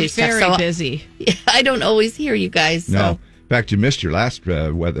do stuff. We're very busy. I don't always hear you guys. So. No. In fact, you missed your last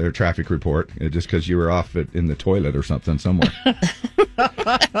weather traffic report just because you were off in the toilet or something somewhere.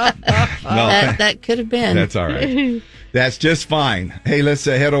 That could have been. That's all right. That's just fine. Hey, let's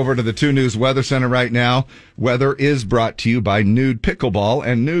head over to the 2 News Weather Center right now. Weather is brought to you by Nude Pickleball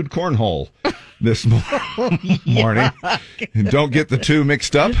and Nude Cornhole this morning. And don't get the two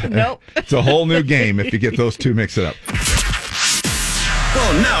mixed up. Nope. It's a whole new game if you get those two mixed up.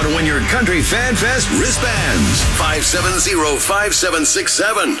 Call now to win your Country Fan Fest wristbands.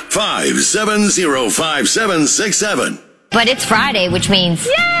 570-5767. 570-5767. But it's Friday, which means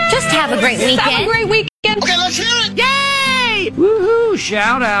just have a great weekend. Have a great weekend. Okay, let's hear it. Yay! Woohoo!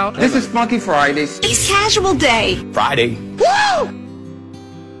 Shout out. This is Funky Fridays. It's casual day. Friday. Woo!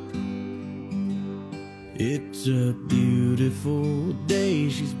 It's a beautiful day.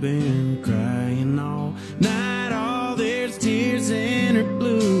 She's been crying all night. All there's tears in her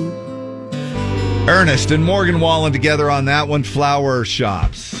blue. Ernest and Morgan Wallen together on that one. Flower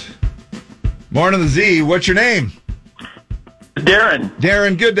Shops. Morning, the Z. What's your name? Darren.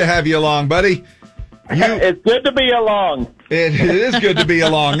 Darren, good to have you along, buddy. It's good to be along. It is good to be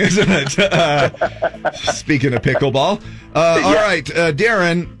along, isn't it? Speaking of pickleball. All right,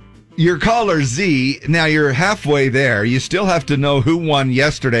 Darren, your caller Z, now you're halfway there. You still have to know who won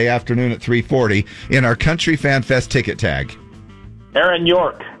yesterday afternoon at 3:40 in our Country Fan Fest ticket tag. Aaron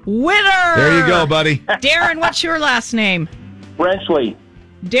York. Winner! There you go, buddy. Darren, what's your last name? Brenchley.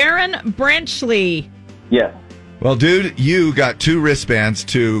 Darren Brenchley. Yes. Well, dude, you got 2 wristbands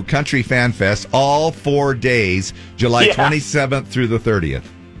to Country Fan Fest all 4 days, July 27th through the 30th.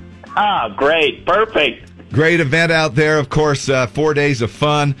 Ah, great. Perfect. Great event out there. Of course, 4 days of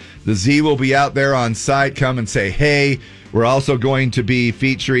fun. The Z will be out there on site. Come and say hey. We're also going to be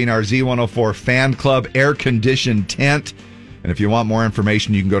featuring our Z104 Fan Club air-conditioned tent. And if you want more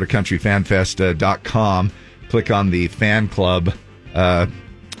information, you can go to countryfanfest.com. Click on the Fan Club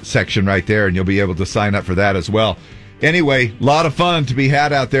section right there, and you'll be able to sign up for that as well. Anyway, a lot of fun to be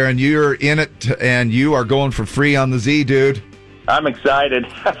had out there, and you're in it, and you are going for free on the Z, dude. I'm excited.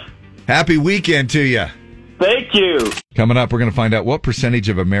 Happy weekend to you. Thank you. Coming up, we're going to find out what percentage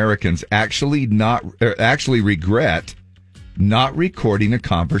of Americans actually regret not recording a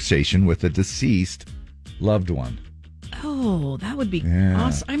conversation with a deceased loved one. Oh, that would be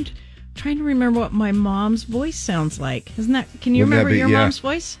awesome. I'm trying to remember what my mom's voice sounds like. Can you remember your mom's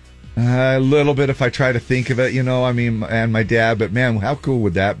voice? A little bit if I try to think of it, and my dad, but man, how cool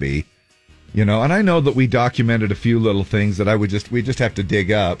would that be? And I know that we documented a few little things that we just have to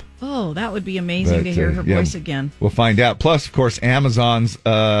dig up. Oh, that would be amazing to hear her voice again. We'll find out. Plus, of course, Amazon's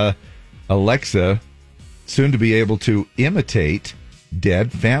Alexa soon to be able to imitate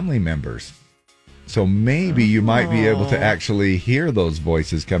dead family members. So maybe you might be able to actually hear those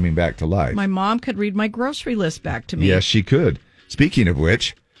voices coming back to life. My mom could read my grocery list back to me. Yes, she could. Speaking of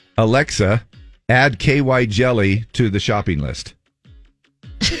which, Alexa, add KY jelly to the shopping list.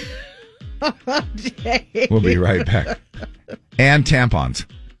 We'll be right back. And tampons.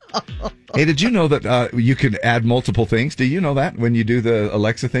 Hey, did you know that you can add multiple things? Do you know that when you do the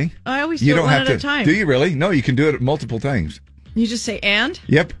Alexa thing? I always do it one at a time. Do you really? No, you can do it multiple times. You just say and?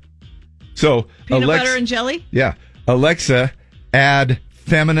 Yep. So peanut butter and jelly? Yeah. Alexa, add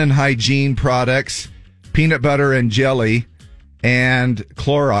feminine hygiene products, peanut butter and jelly, and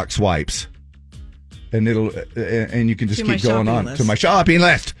Clorox wipes. And and you can just keep going on to my shopping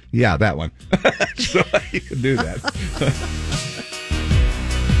list. Yeah, that one. So you can do that.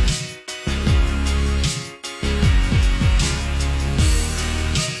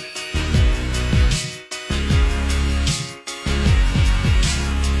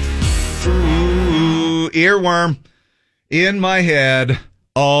 Ooh, earworm in my head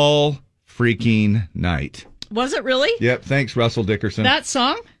all freaking night. Was it really? Yep. Thanks, Russell Dickerson. That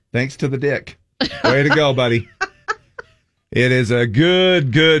song? Thanks to the dick. Way to go, buddy. It is a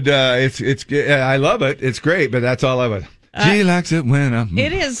good. It's. I love it. It's great, but that's all of it. She likes it when I'm.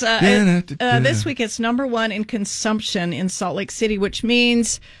 It is. This week, it's number one in consumption in Salt Lake City, which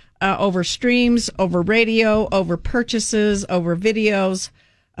means over streams, over radio, over purchases, over videos.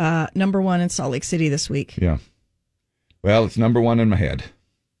 Number one in Salt Lake City this week. Yeah. Well, it's number one in my head.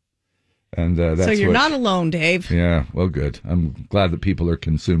 And that's so you're not alone, Dave. Yeah, well, good. I'm glad that people are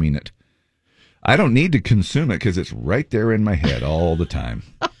consuming it. I don't need to consume it because it's right there in my head all the time.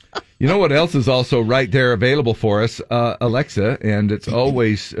 You know what else is also right there available for us? Alexa, and it's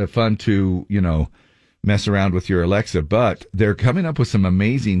always fun to, mess around with your Alexa, but they're coming up with some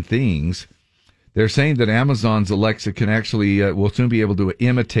amazing things. They're saying that Amazon's Alexa can actually, will soon be able to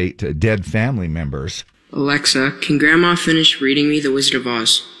imitate dead family members. Alexa, can Grandma finish reading me The Wizard of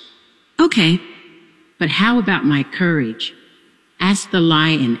Oz? Okay, but how about my courage? Asked the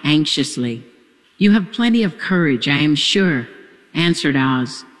lion anxiously. You have plenty of courage, I am sure, answered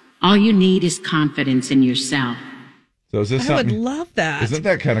Oz. All you need is confidence in yourself. So is this I would love that. Isn't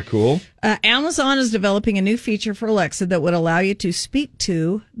that kind of cool? Amazon is developing a new feature for Alexa that would allow you to speak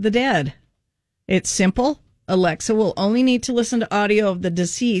to the dead. It's simple. Alexa will only need to listen to audio of the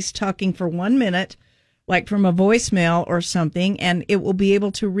deceased talking for 1 minute, like from a voicemail or something, and it will be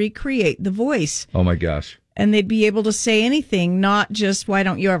able to recreate the voice. Oh, my gosh. And they'd be able to say anything, not just, why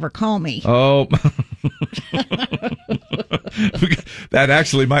don't you ever call me? Oh, that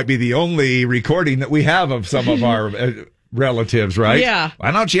actually might be the only recording that we have of some of our relatives, right? Yeah.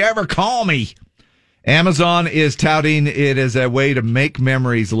 Why don't you ever call me? Amazon is touting it as a way to make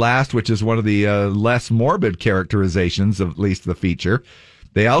memories last, which is one of the less morbid characterizations of at least the feature.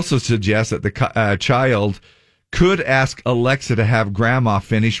 They also suggest that the child could ask Alexa to have Grandma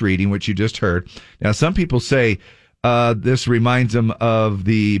finish reading, which you just heard. Now, some people say this reminds them of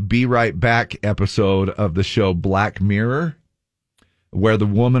the Be Right Back episode of the show Black Mirror, where the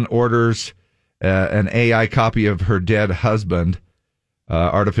woman orders an AI copy of her dead husband,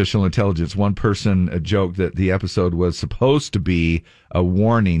 artificial intelligence. One person joked that the episode was supposed to be a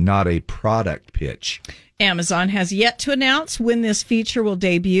warning, not a product pitch. Amazon has yet to announce when this feature will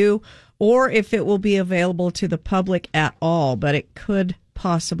debut or if it will be available to the public at all, but it could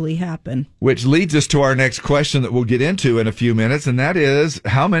possibly happen. Which leads us to our next question that we'll get into in a few minutes, and that is,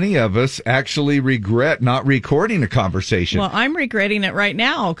 how many of us actually regret not recording a conversation? Well, I'm regretting it right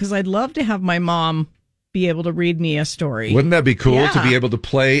now because I'd love to have my mom be able to read me a story. Wouldn't that be cool Yeah. to be able to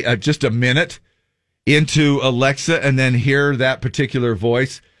play just a minute into Alexa and then hear that particular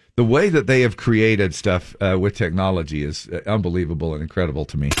voice? The way that they have created stuff with technology is unbelievable and incredible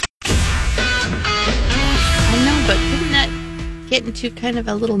to me. I know, but couldn't that get into kind of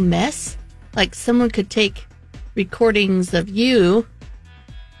a little mess? Like someone could take recordings of you.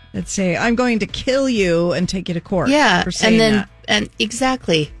 Let's say, I'm going to kill you and take you to court. Yeah, for saying and then that. and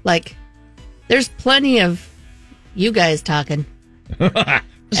exactly, like there's plenty of you guys talking.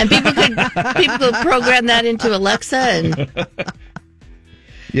 And people could program that into Alexa and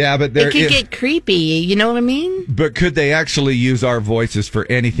Yeah, but it could get creepy, you know what I mean? But could they actually use our voices for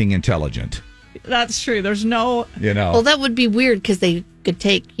anything intelligent? That's true. There's no... Well, that would be weird because they could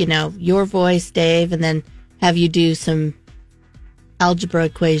take, your voice, Dave, and then have you do some algebra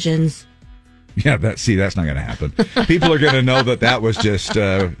equations. Yeah, that's not going to happen. People are going to know that was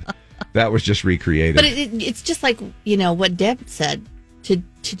just recreated. But it's just like, what Deb said, to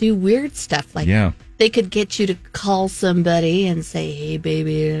do weird stuff. Like, they could get you to call somebody and say, hey,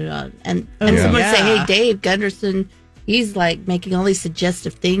 baby, and someone say, hey, Dave Gunderson, he's like making all these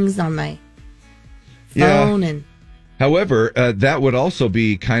suggestive things on my phone. And however, that would also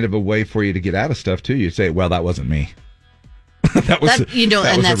be kind of a way for you to get out of stuff, too. You say, well, that wasn't me. that was that's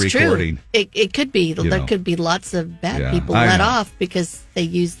a recording. True. It could be. There could be lots of bad people let off because they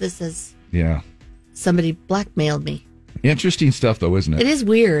use this as somebody blackmailed me. Interesting stuff, though, isn't it? It is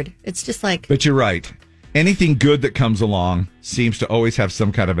weird. It's just like... But you're right. Anything good that comes along seems to always have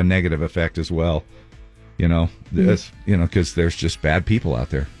some kind of a negative effect as well. Because there's just bad people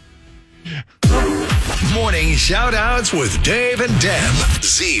out there. Morning shout-outs with Dave and Deb.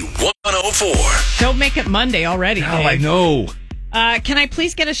 Z104. Don't make it Monday already, Dave. Oh, I know. Can I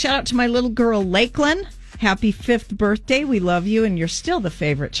please get a shout-out to my little girl, Lakeland? Happy 5th birthday. We love you, and you're still the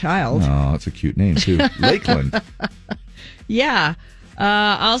favorite child. Oh, that's a cute name, too. Lakeland. Yeah.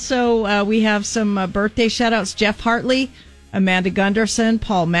 Also, we have some birthday shout-outs. Jeff Hartley, Amanda Gunderson,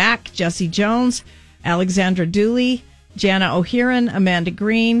 Paul Mack, Jesse Jones, Alexandra Dooley, Jana O'Hearn, Amanda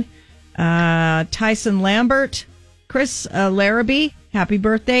Green, Tyson Lambert, Chris Larrabee, happy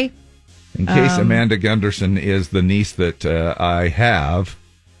birthday. In case Amanda Gunderson is the niece that I have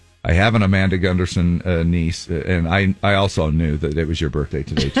an Amanda Gunderson niece, and I also knew that it was your birthday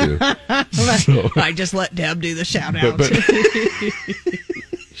today, too. So, I just let Deb do the shout-out.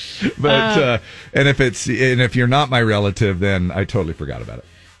 And if you're not my relative, then I totally forgot about it.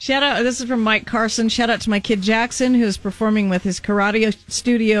 Shout out, this is from Mike Carson. Shout out to my kid Jackson, who's performing with his karate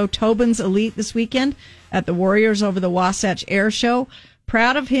studio Tobin's Elite this weekend at the Warriors over the Wasatch Air Show.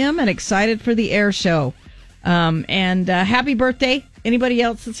 Proud of him and excited for the air show. And happy birthday. Anybody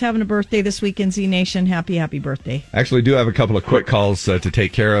else that's having a birthday this weekend, Z Nation, happy birthday. Actually, do have a couple of quick calls to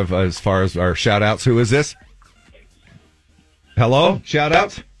take care of as far as our shout-outs. Who is this? Hello?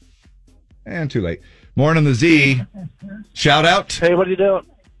 Shout-outs? And too late. Morning, the Z. Shout-out. Hey, what are you doing?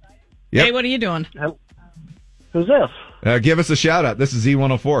 Yep. Hey, what are you doing? Who's this? Give us a shout-out. This is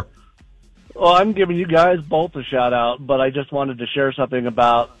Z104. Well, I'm giving you guys both a shout-out, but I just wanted to share something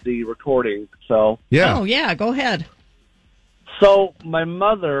about the recording. So yeah. Oh, yeah, go ahead. So my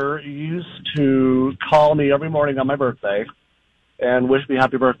mother used to call me every morning on my birthday and wish me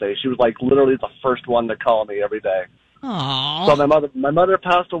happy birthday. She was like literally the first one to call me every day. Aww. So my mother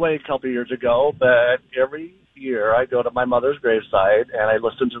passed away a couple of years ago, but every year I go to my mother's graveside and I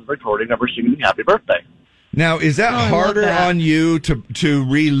listen to the recording of her singing me happy birthday. Now, is that harder on you to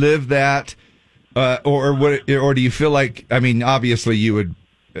relive that, or do you feel like? I mean, obviously you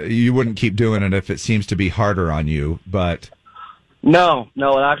wouldn't keep doing it if it seems to be harder on you, but no,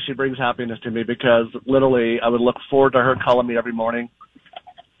 it actually brings happiness to me because literally I would look forward to her calling me every morning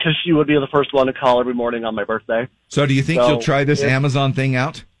because she would be the first one to call every morning on my birthday. So, do you think you'll try this Amazon thing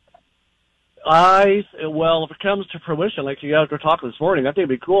out? Well, if it comes to fruition, like you guys were talking this morning, I think it'd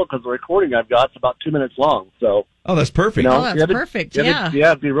be cool because the recording I've got is about 2 minutes long. So, that's perfect. Perfect. Yeah,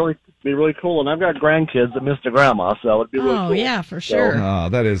 it'd be really cool. And I've got grandkids that miss their grandma, so it'd be really cool. Oh, yeah, for sure. Oh,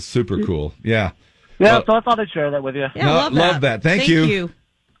 that is super cool. Yeah. Yeah, so I thought I'd share that with you. Yeah, love that. Thank you.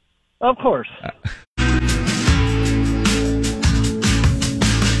 Of course.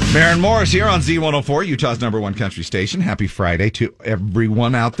 Maren Morris here on Z104, Utah's #1 country station. Happy Friday to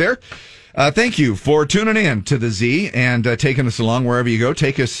everyone out there. Thank you for tuning in to the Z and taking us along wherever you go.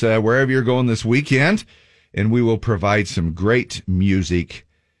 Take us wherever you're going this weekend, and we will provide some great music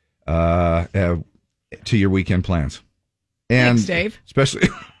to your weekend plans. And thanks, Dave. Especially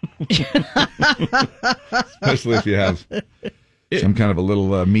if you have some kind of a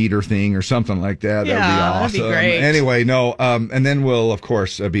little meter thing or something like that. Yeah, that would be awesome. That'd be great. Anyway, no, and then we'll, of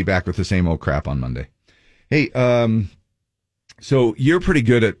course, be back with the same old crap on Monday. Hey, so you're pretty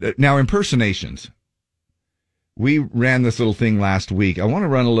good at now impersonations. We ran this little thing last week. I want to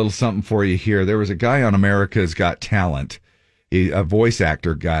run a little something for you here. There was a guy on America's Got Talent, a voice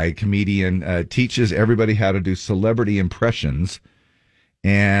actor guy, comedian, teaches everybody how to do celebrity impressions.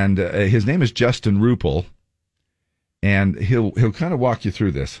 And his name is Justin Ruppel. And he'll kind of walk you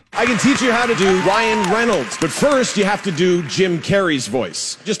through this. I can teach you how to do Ryan Reynolds, but first you have to do Jim Carrey's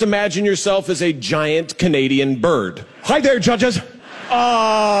voice. Just imagine yourself as a giant Canadian bird. Hi there, judges.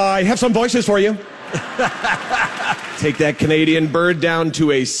 I have some voices for you. Take that Canadian bird down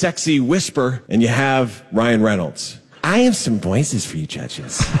to a sexy whisper, and you have Ryan Reynolds. I have some voices for you,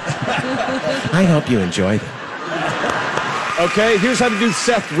 judges. I hope you enjoy them. Okay, here's how to do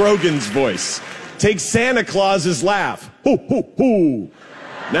Seth Rogen's voice. Take Santa Claus's laugh. Hoo, hoo, hoo.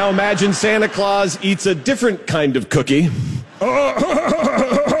 Now imagine Santa Claus eats a different kind of cookie.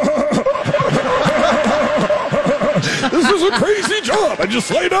 This is a crazy job. I just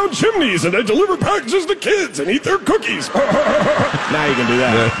lay down chimneys and I deliver packages to kids and eat their cookies. Now you can do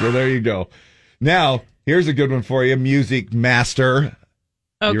that. Well, there you go. Now, here's a good one for you, Music Master.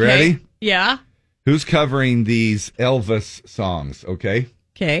 Okay. You ready? Yeah. Who's covering these Elvis songs, okay?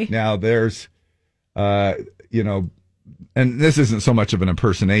 Okay. Now, there's... and this isn't so much of an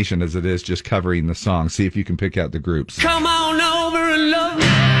impersonation as it is just covering the song. See if you can pick out the groups. Come on over and love me.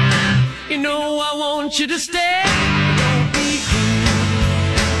 You know I want you to stay.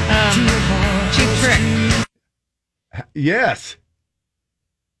 Cheap Trick. Yes.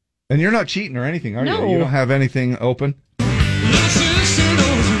 And you're not cheating or anything, are No. you? You don't have anything open? Little sister,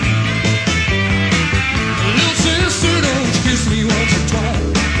 don't kiss me once or twice.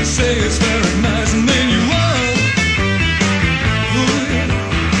 They say it's very nice and then you are.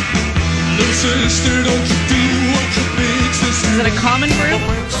 Little sister, don't you do what your big sister. Is it a common group?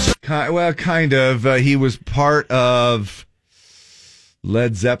 Well, kind of. He was part of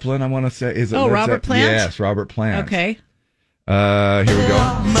Led Zeppelin, I want to say. Is it Led Robert Plant? Yes, Robert Plant. Okay. Here we go.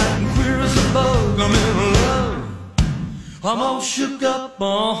 I'm all shook up.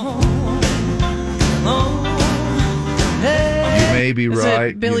 You may may be Is right.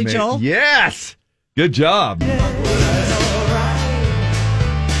 it Billy Joel? Yes. Good job. Paul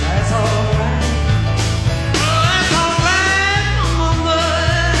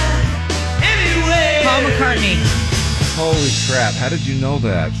McCartney. Holy crap. How did you know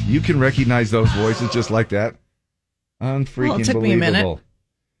that? You can recognize those voices just like that? Unfreaking Well, it took believable. me a minute.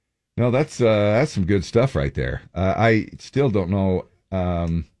 No, that's some good stuff right there. I still don't know.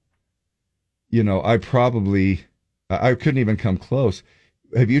 I couldn't even come close.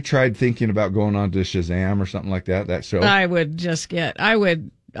 Have you tried thinking about going on to Shazam or something like that? That show? I'd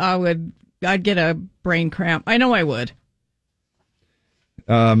get a brain cramp. I know I would.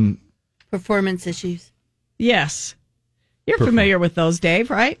 Performance issues. Yes. You're familiar with those, Dave,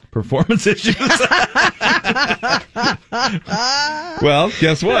 right? Performance issues. Well,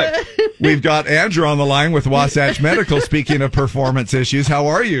 guess what? We've got Andrew on the line with Wasatch Medical. Speaking of performance issues, how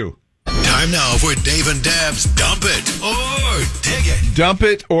are you? Time now for Dave and Dab's Dump It or Dig It. Dump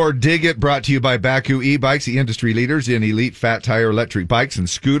It or Dig It, brought to you by Baku e-bikes, the industry leaders in elite fat tire electric bikes and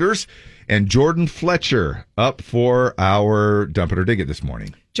scooters. And Jordan Fletcher up for our Dump It or Dig It this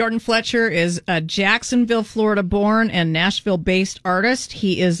morning. Jordan Fletcher is a Jacksonville, Florida born and Nashville-based artist.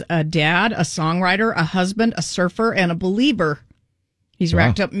 He is a dad, a songwriter, a husband, a surfer, and a believer. He's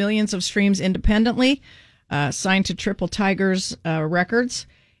racked up millions of streams independently, signed to Triple Tigers Records.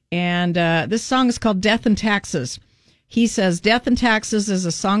 And this song is called Death and Taxes. He says, Death and Taxes is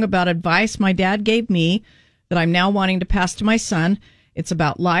a song about advice my dad gave me that I'm now wanting to pass to my son. It's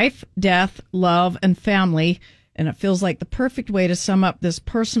about life, death, love, and family. And it feels like the perfect way to sum up this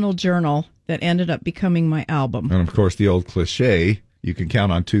personal journal that ended up becoming my album. And, of course, the old cliche, you can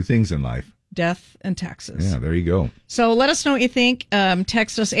count on two things in life. Death and taxes. Yeah, there you go. So let us know what you think.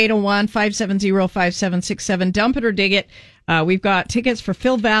 Text us 801-570-5767. Dump it or dig it. We've got tickets for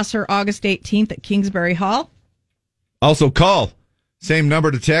Phil Vassar August 18th at Kingsbury Hall. Also call. Same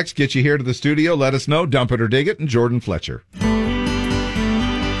number to text. Get you here to the studio. Let us know. Dump it or dig it. And Jordan Fletcher.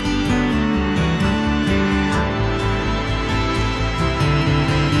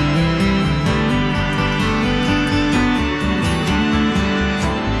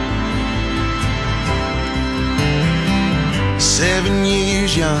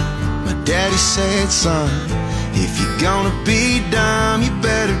 Young, my daddy said, son, if you're gonna be dumb, you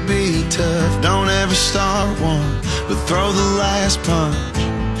better be tough. Don't ever start one, but throw the last punch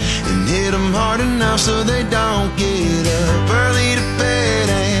and hit them hard enough so they don't get up. Early to bed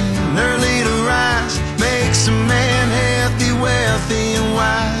and early to rise makes a man healthy, wealthy, and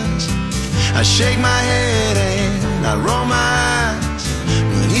wise. I shake my head and I roll my eyes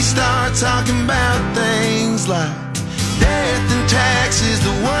when he starts talking about things like death and taxes.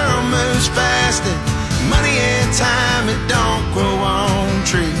 The world moves fast and money and time, it don't grow on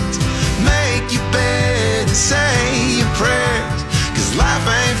trees. Make your bed and say your prayers, 'cause life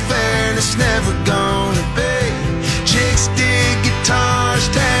ain't fair and it's never gonna be. Chicks dig guitars,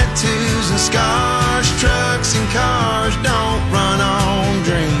 tattoos and scars. Trucks and cars don't run on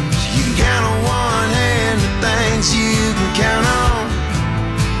dreams. You can count on one hand the things you can count on.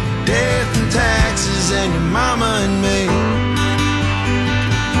 Death and taxes and your mama and me.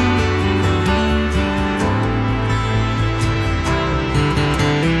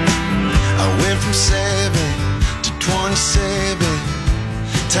 I went from 7 to 27.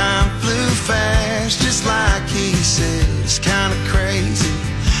 Time flew fast, just like he said. It's kinda crazy.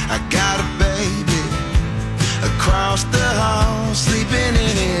 I got a baby across the hall, sleeping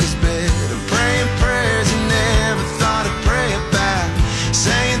in his bed. I'm praying prayers I never thought I'd pray about,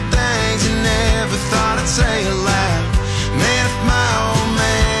 saying things I never thought I'd say aloud. Man, if my old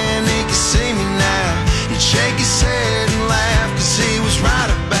man, he could see me now, he'd shake his head and laugh, 'cause he was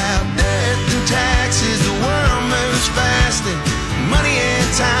right about death and taxes. The world moves fast and money and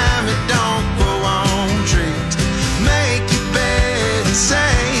time, it don't grow on trees. Make your bed and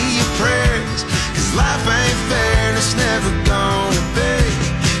say your prayers, 'cause life ain't fair and it's never gonna be.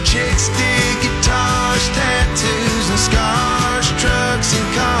 Chicks dig guitars, tattoos and scars. Trucks and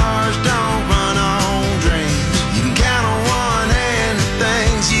cars don't run on dreams. You can count on one hand the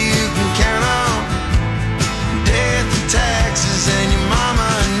things you can count on. Death and taxes and your mama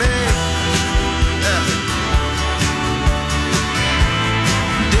and me.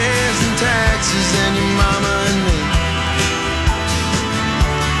 Death and taxes and your mama and me.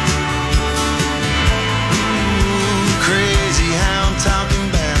 Ooh, crazy how I'm talking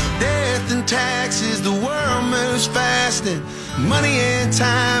about death and taxes. The world moves fast and money and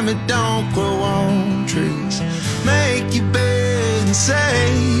time, it don't grow on trees. Make your bed and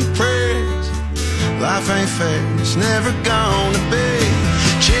say your prayers. Life ain't fair, it's never gonna be.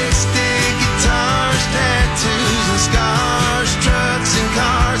 Chicks dig guitars, tattoos and scars.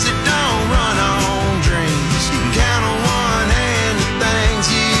 cars that don't run on dreams. You can count on one hand the things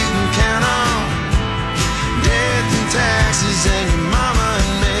you can count on. Death and taxes and your mama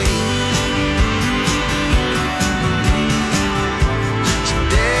and me. So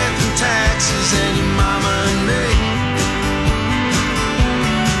death and taxes and your mama and me.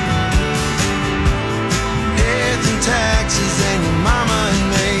 Death and taxes and your mama and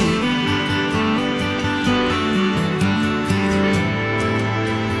me.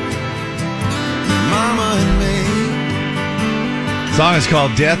 Mama and me. The song is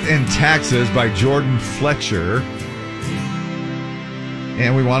called Death and Taxes by Jordan Fletcher.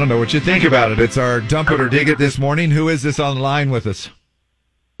 And we want to know what you think about it. It's our Dump It or Dig It this morning. Who is this on the line with us?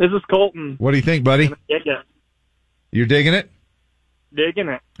 This is Colton. What do you think, buddy? Dig it. You're digging it? Digging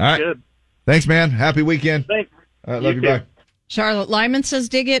it. All right. Good. Thanks, man. Happy weekend. Thanks. Love you. too. Bye. Charlotte Lyman says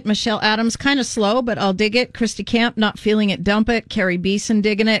dig it. Michelle Adams, kind of slow, but I'll dig it. Christy Camp, not feeling it, dump it. Carrie Beeson,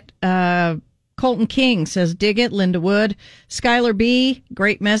 digging it. Colton King says dig it. Linda Wood. Skylar B,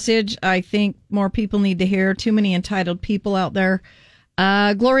 great message. I think more people need to hear. Too many entitled people out there.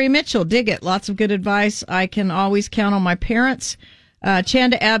 Gloria Mitchell, dig it. Lots of good advice. I can always count on my parents.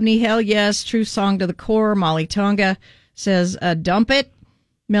 Chanda Abney, hell yes. True song to the core. Molly Tonga says dump it.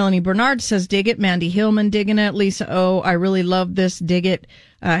 Melanie Bernard says dig it. Mandy Hillman digging it. Lisa O, I really love this, dig it.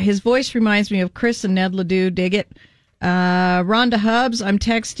 His voice reminds me of Chris and Ned Ledoux, dig it. Rhonda Hubbs, I'm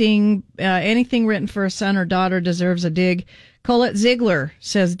texting anything written for a son or daughter deserves a dig. Colette Ziegler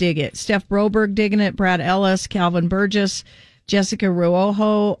says dig it. Steph Broberg digging it. Brad Ellis, Calvin Burgess, Jessica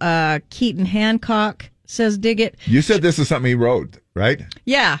Ruoho, Keaton Hancock says dig it. You said this is something he wrote, right?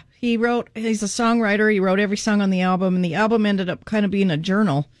 Yeah, he's a songwriter. He wrote every song on the album, and the album ended up kind of being a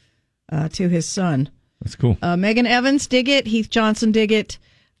journal to his son. That's cool. Megan Evans, dig it. Heath Johnson, dig it.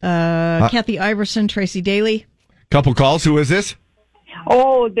 Kathy Iverson, Tracy Daly. Couple calls. Who is this?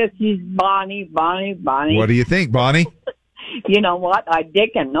 Oh, this is Bonnie. What do you think, Bonnie? You know what? I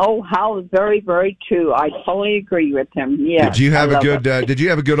dig and know how very, very true. I totally agree with him. Yeah. Did you have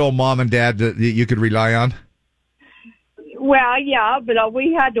a good old mom and dad that you could rely on? Well, yeah, but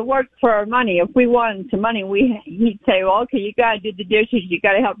we had to work for our money. If we wanted some money, he'd say, "Well, okay, you got to do the dishes. You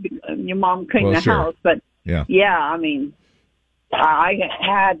got to help your mom clean the house." But yeah, I mean, I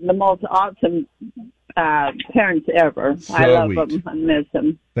had the most awesome parents ever. So I love them. I miss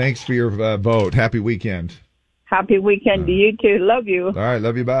them. Thanks for your vote. Happy weekend. Happy weekend to you too. Love you. All right,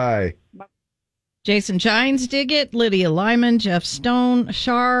 love you. Bye. Jason Gines, dig it. Lydia Lyman, Jeff Stone,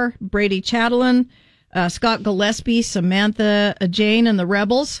 Shar, Brady Chatelain, Scott Gillespie, Samantha Jane, and the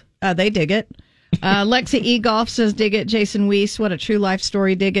Rebels. They dig it. Lexi E. Golf says dig it. Jason Weiss, what a true life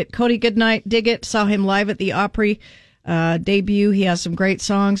story, dig it. Cody Goodnight, dig it. Saw him live at the Opry debut. He has some great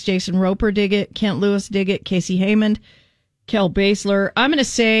songs. Jason Roper, dig it. Kent Lewis, dig it. Casey Haymond, Kel Basler. I'm going to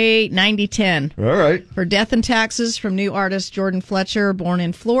say 90-10. All right. For Death and Taxes from new artist Jordan Fletcher, born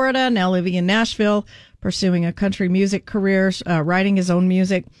in Florida, now living in Nashville, pursuing a country music career, writing his own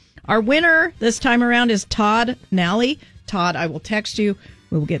music. Our winner this time around is Todd Nally. Todd, I will text you.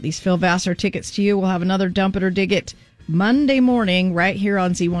 We will get these Phil Vassar tickets to you. We'll have another Dump It or Dig It Monday morning right here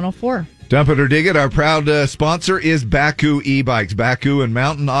on Z104. Dump It or Dig It. Our proud sponsor is Baku e-bikes. Baku and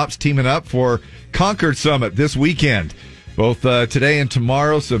Mountain Ops teaming up for Concord Summit this weekend. Both today and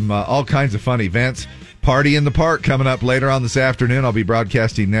tomorrow, some all kinds of fun events. Party in the Park coming up later on this afternoon. I'll be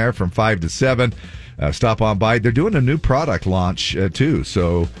broadcasting there from 5 to 7. Stop on by. They're doing a new product launch, too,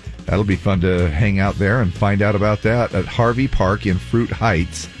 so that'll be fun to hang out there and find out about that at Harvey Park in Fruit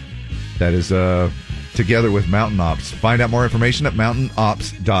Heights. That is together with Mountain Ops. Find out more information at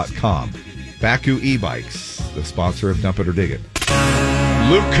mountainops.com. Baku e-bikes, the sponsor of Dump It or Dig It.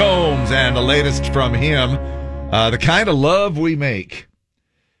 Luke Combs and the latest from him. The kind of love we make.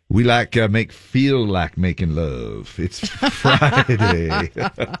 We feel like making love. It's Friday.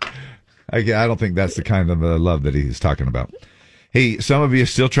 I don't think that's the kind of love that he's talking about. Hey, some of you are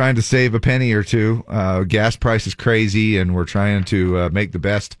still trying to save a penny or two. Gas price is crazy, and we're trying to make the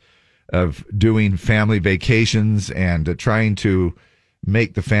best of doing family vacations and trying to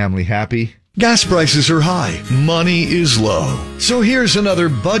make the family happy. Gas prices are high. Money is low. So here's another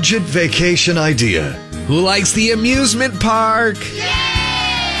budget vacation idea. Who likes the amusement park?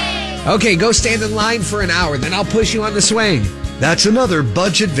 Yay! Okay, go stand in line for an hour, then I'll push you on the swing. That's another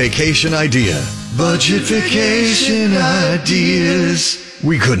budget vacation idea. Budget vacation ideas.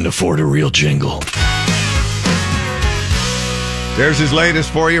 We couldn't afford a real jingle. There's his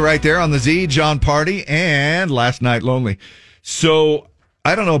latest for you right there on the Z, John Party and Last Night Lonely. So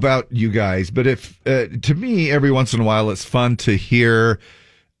I don't know about you guys, but if to me, every once in a while, it's fun to hear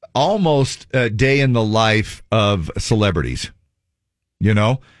almost a day in the life of celebrities. you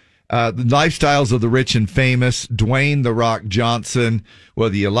know. The lifestyles of the rich and famous, Dwayne "The Rock" Johnson,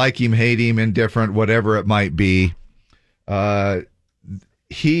 whether you like him, hate him, indifferent, whatever it might be,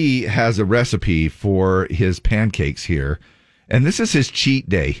 he has a recipe for his pancakes here, and this is his cheat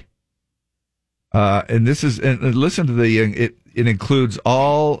day. And listen to it includes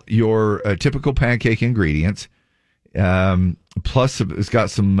all your typical pancake ingredients. Plus, it's got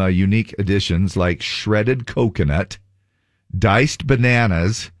some unique additions like shredded coconut, diced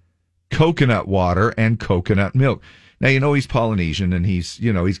bananas, coconut water, and coconut milk. Now, you know he's Polynesian, and he's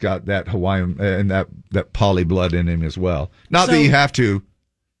got that Hawaiian and that poly blood in him as well. Not that you have to.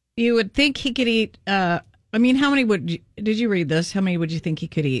 You would think he could eat. How many did you read this? How many would you think he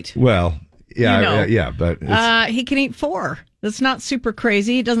could eat? Well, yeah, but he can eat 4. That's not super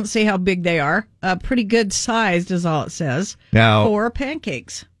crazy. It doesn't say how big they are. Pretty good sized is all it says. Now, 4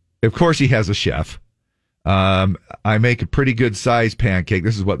 pancakes. Of course, he has a chef. I make a pretty good sized pancake.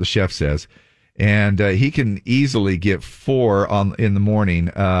 This is what the chef says, and he can easily get 4 in the morning.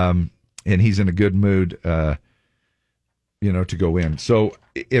 And he's in a good mood, to go in. So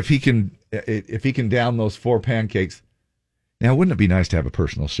if he can down those 4 pancakes. Now, wouldn't it be nice to have a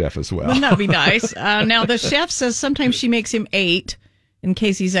personal chef as well? Wouldn't that be nice? Now, the chef says sometimes she makes him 8 in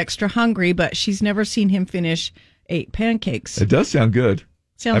case he's extra hungry, but she's never seen him finish 8 pancakes. It does sound good.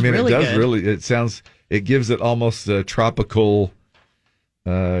 Sounds really good. It does really. It gives it almost a tropical,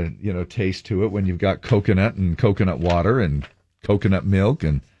 taste to it when you've got coconut and coconut water and coconut milk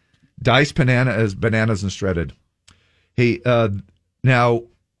and diced bananas and shredded. Hey, now,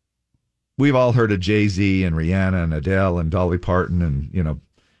 we've all heard of Jay-Z and Rihanna and Adele and Dolly Parton and,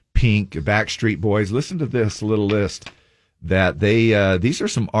 Pink, Backstreet Boys. Listen to this little list that these are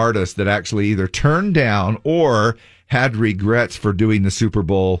some artists that actually either turned down or had regrets for doing the Super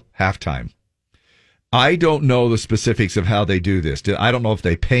Bowl halftime. I don't know the specifics of how they do this. I don't know if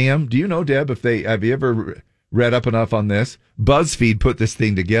they pay them. Do you know, Deb, have you ever read up enough on this? BuzzFeed put this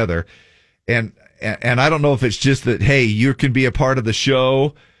thing together. And I don't know if it's just that, hey, you can be a part of the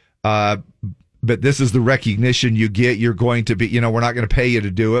show, but this is the recognition you get. You're going to be, we're not going to pay you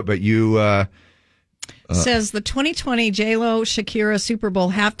to do it, but you... says the 2020 J-Lo Shakira Super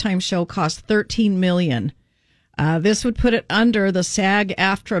Bowl halftime show cost $13 million. This would put it under the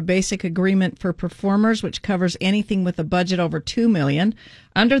SAG-AFTRA basic agreement for performers, which covers anything with a budget over $2 million.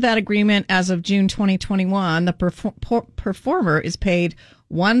 Under that agreement, as of June 2021, the performer is paid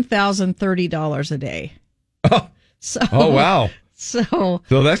 $1,030 a day. Oh, wow. So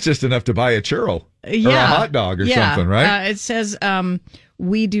that's just enough to buy a churro or a hot dog or something, right? It says,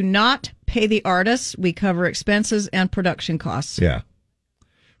 we do not pay the artists. We cover expenses and production costs. Yeah.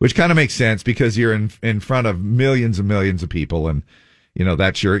 Which kind of makes sense because you're in front of millions and millions of people, and,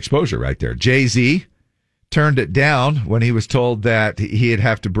 that's your exposure right there. Jay-Z turned it down when he was told that he'd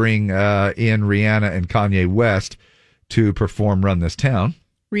have to bring in Rihanna and Kanye West to perform Run This Town.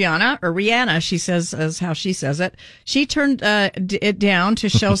 Rihanna, she says, is how she says it. She turned it down to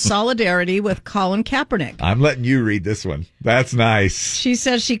show solidarity with Colin Kaepernick. I'm letting you read this one. That's nice. She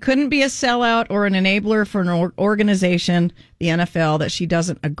says she couldn't be a sellout or an enabler for an organization, the NFL, that she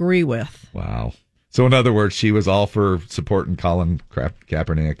doesn't agree with. Wow. So in other words, she was all for supporting Colin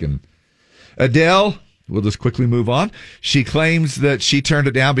Kaepernick. And Adele, we'll just quickly move on. She claims that she turned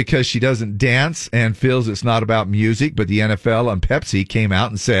it down because she doesn't dance and feels it's not about music, but the NFL and Pepsi came out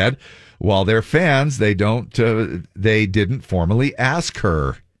and said, while they're fans, they didn't formally ask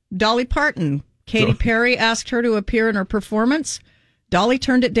her. Dolly Parton. Katy Perry asked her to appear in her performance. Dolly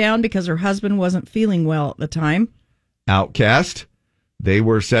turned it down because her husband wasn't feeling well at the time. Outkast. They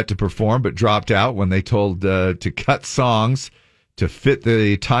were set to perform, but dropped out when they told to cut songs to fit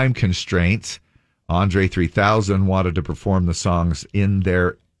the time constraints. Andre 3000 wanted to perform the songs in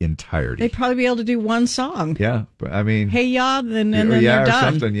their entirety. They'd probably be able to do one song. Yeah, but I mean, hey ya, and then they're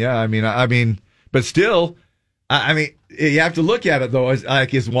done. Something. Yeah, I mean, but still, you have to look at it though.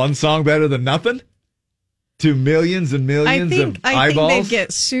 Is one song better than nothing? To millions and millions of eyeballs. I think they'd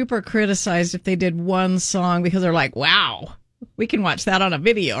get super criticized if they did one song because they're like, wow, we can watch that on a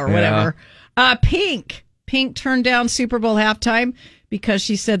video or whatever. Pink turned down Super Bowl halftime because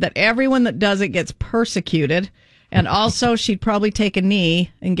she said that everyone that does it gets persecuted, and also she'd probably take a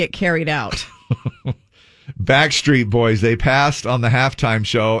knee and get carried out. Backstreet Boys, they passed on the halftime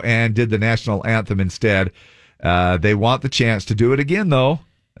show and did the national anthem instead. They want the chance to do it again, though,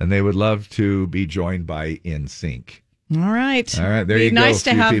 and they would love to be joined by NSYNC. All right, there you go. Nice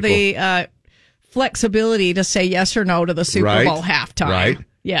to have the flexibility to say yes or no to the Super Bowl halftime. Right.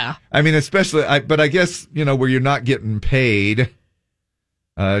 Yeah. I mean, especially, but I guess, where you're not getting paid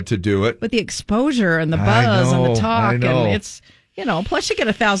to do it. But the exposure and the buzz and the talk, and Plus you get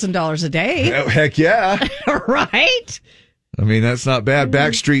 $1,000 a day. Oh, heck yeah. Right? I mean, that's not bad.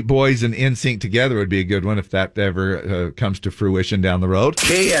 Backstreet Boys and NSYNC together would be a good one if that ever comes to fruition down the road.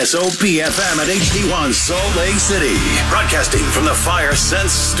 KSOP FM at HD1 Salt Lake City. Broadcasting from the Fire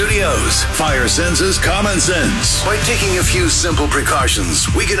Sense Studios. Fire Senses Common Sense. By taking a few simple precautions,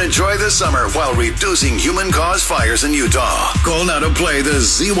 we can enjoy the summer while reducing human-caused fires in Utah. Call now to play the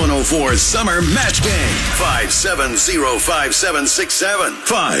Z104 Summer Match Game. 570-5767.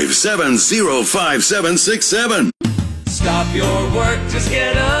 570-5767. Stop your work, just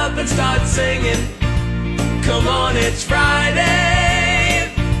get up and start singing. Come on, it's Friday.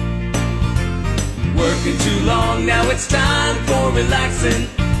 Working too long, now it's time for relaxing.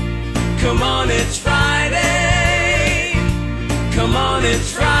 Come on, it's Friday. Come on,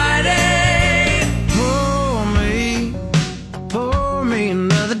 it's Friday. Pour me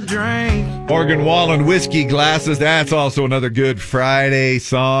another drink. Morgan Wallen, Whiskey Glasses. That's also another good Friday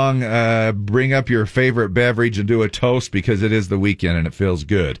song. Bring up your favorite beverage and do a toast because it is the weekend and it feels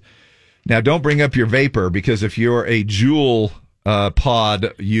good. Now, don't bring up your vapor because if you're a Juul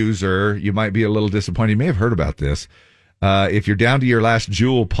pod user, you might be a little disappointed. You may have heard about this. If you're down to your last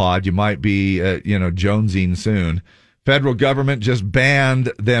Juul pod, you might be, jonesing soon. Federal government just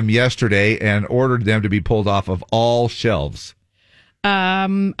banned them yesterday and ordered them to be pulled off of all shelves.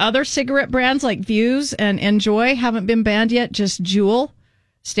 Other cigarette brands like Vuse and Enjoy haven't been banned yet, just Juul.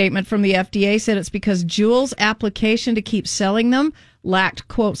 Statement from the FDA said it's because Juul's application to keep selling them lacked,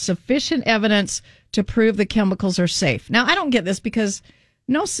 quote, sufficient evidence to prove the chemicals are safe. Now, I don't get this because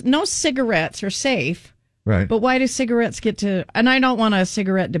no cigarettes are safe. Right. But why do cigarettes get to... And I don't want a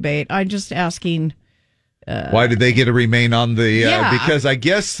cigarette debate. I'm just asking... why did they get to remain on the... because I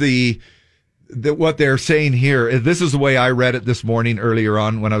guess what they're saying here, this is the way I read it this morning earlier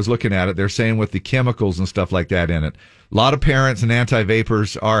on when I was looking at it. They're saying with the chemicals and stuff like that in it. A lot of parents and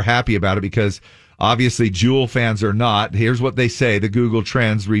anti-vapors are happy about it because obviously Juul fans are not. Here's what they say. The Google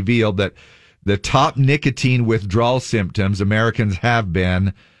Trends revealed that the top nicotine withdrawal symptoms Americans have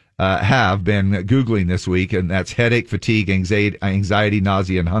been Googling this week, and that's headache, fatigue, anxiety,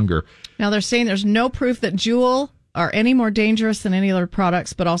 nausea, and hunger. Now they're saying there's no proof that Juul are any more dangerous than any other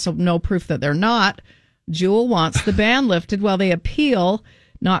products, but also no proof that they're not. Juul wants the ban lifted while they appeal.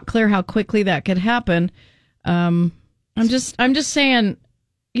 Not clear how quickly that could happen. I'm just saying,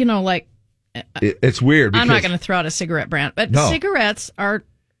 it's weird. I'm not going to throw out a cigarette brand, but cigarettes are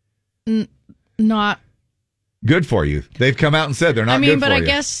not good for you. They've come out and said they're not good for you. But I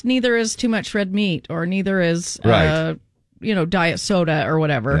guess neither is too much red meat, or neither is diet soda or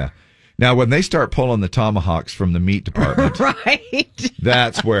whatever. Yeah. Now, when they start pulling the tomahawks from the meat department, right,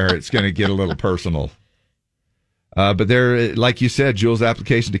 that's where it's going to get a little personal. But there, like you said, Juul's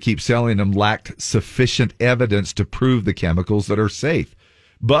application to keep selling them lacked sufficient evidence to prove the chemicals that are safe.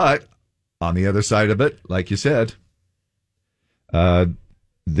 But on the other side of it, like you said,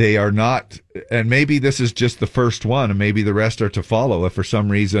 they are not, and maybe this is just the first one, and maybe the rest are to follow if for some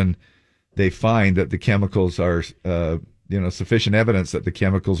reason they find that the chemicals are... sufficient evidence that the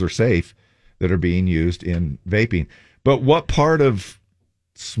chemicals are safe that are being used in vaping. But what part of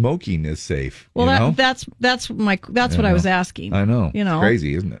smoking is safe? Well, that's what I was asking. I know. It's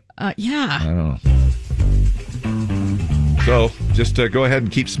crazy, isn't it? Yeah. I don't know. So just go ahead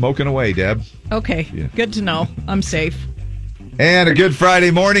and keep smoking away, Deb. Okay. Yeah. Good to know. I'm safe. And a good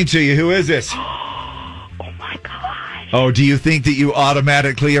Friday morning to you. Who is this? Oh my gosh. Oh, do you think that you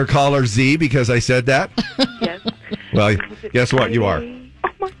automatically are caller Z because I said that? Yes. Well, guess what? You are. Oh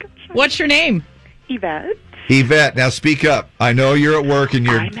my gosh. What's your name? Yvette. Yvette, now speak up. I know you're at work and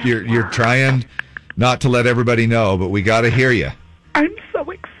you're trying not to let everybody know, but we got to hear you. I'm so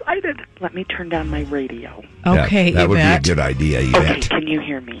excited. Let me turn down my radio. Okay, that would be a Yvette. good idea, Yvette. Okay, can you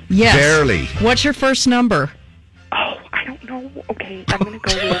hear me? Yes. Barely. What's your first number? Oh, I don't know. Okay, I'm going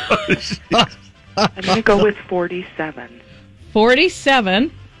to go with 47.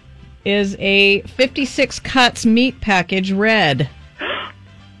 47 is a 56 cuts meat package red.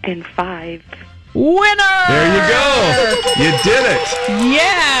 And 5. Winner! There you go. You did it.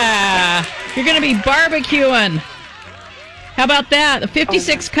 Yeah. You're going to be barbecuing. How about that? The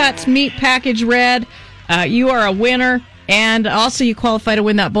 56 cuts meat package red. You are a winner. And also you qualify to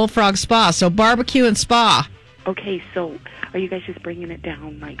win that Bullfrog Spa. So barbecue and spa. Okay, so are you guys just bringing it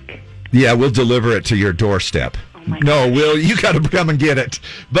down, like... Yeah, we'll deliver it to your doorstep. No, you got to come and get it.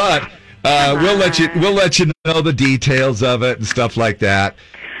 But we'll let you know the details of it and stuff like that.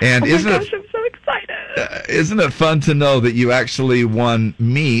 And I'm so excited. Isn't it fun to know that you actually won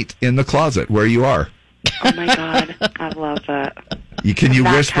meat in the closet where you are? Oh my God, I love that. Can you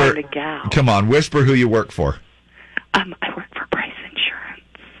that whisper? Kind of gal. Come on, whisper who you work for. I work for Braille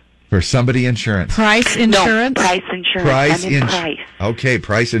For Somebody Insurance. Price Insurance? No, Price Insurance. Price. Okay,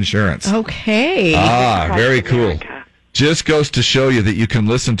 Price Insurance. Okay. Very cool. Just goes to show you that you can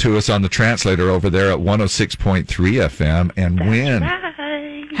listen to us on the translator over there at 106.3 FM and win.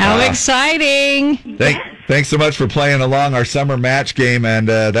 Right. How exciting. Thanks so much for playing along our summer match game, and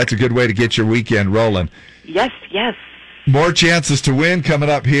that's a good way to get your weekend rolling. Yes. More chances to win coming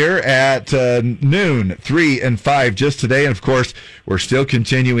up here at noon, 3 and 5 just today. And, of course, we're still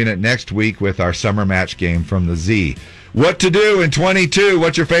continuing it next week with our summer match game from the Z. What to do in 22?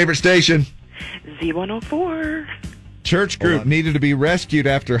 What's your favorite station? Z104. Church group needed to be rescued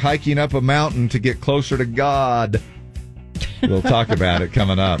after hiking up a mountain to get closer to God. We'll talk about it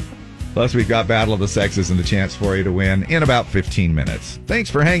coming up. Plus, we've got Battle of the Sexes and the chance for you to win in about 15 minutes. Thanks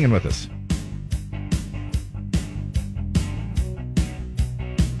for hanging with us.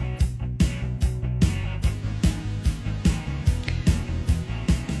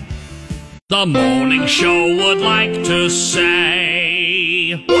 The morning show would like to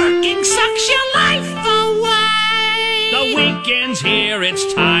say, working sucks your life away. The weekend's here,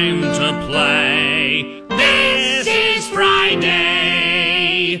 it's time to play. This is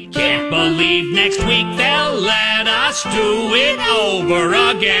Friday. Can't believe next week they'll let us do it over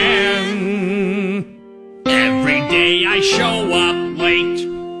again. Every day I show up late.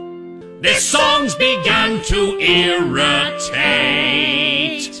 This song's begun to irritate.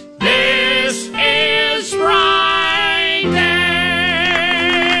 This is Friday.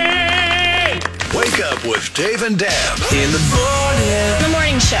 Wake up with Dave and Dab in the morning. The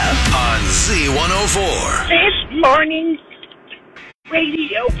morning show. On Z104. This morning's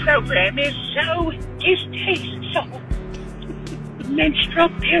radio program is so distasteful. Menstrual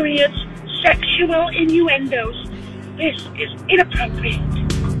periods, sexual innuendos. This is inappropriate.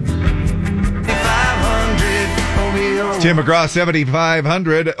 Tim McGraw,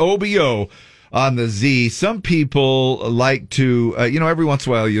 7,500 OBO on the Z. Some people like to, every once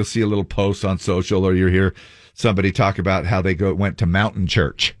in a while you'll see a little post on social or you hear somebody talk about how they went to mountain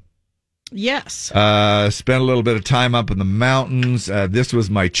church. Yes. Spent a little bit of time up in the mountains. This was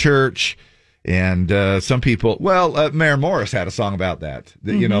my church. And some people, Mayor Morris had a song about that,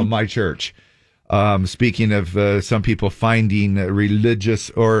 my church. Speaking of some people finding religious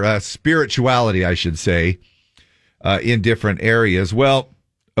or spirituality, I should say, in different areas. Well,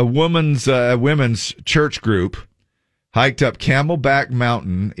 a women's church group hiked up Camelback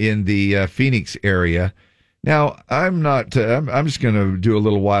Mountain in the Phoenix area. Now, I'm not. I'm just going to do a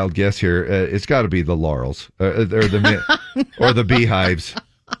little wild guess here. It's got to be the Laurels or the Beehives.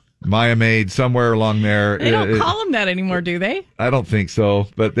 Maya Maid, somewhere along there. They don't call them that anymore, do they? I don't think so.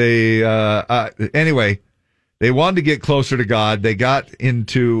 But they, anyway, they wanted to get closer to God. They got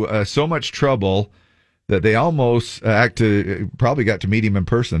into so much trouble that they almost probably got to meet him in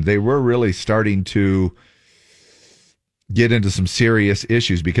person. They were really starting to get into some serious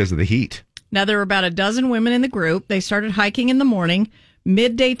issues because of the heat. Now, there were about a dozen women in the group. They started hiking in the morning.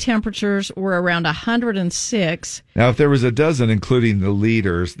 Midday temperatures were around 106. Now, if there was a dozen, including the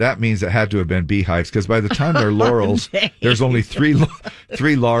leaders, that means it had to have been beehives, because by the time they're laurels, there's only three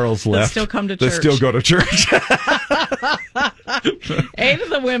laurels left. That still come to church. That still go to church. 8 of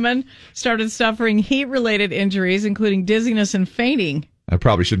the women started suffering heat-related injuries, including dizziness and fainting. I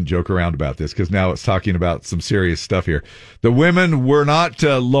probably shouldn't joke around about this because now it's talking about some serious stuff here. The women were not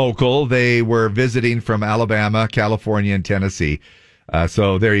local. They were visiting from Alabama, California, and Tennessee.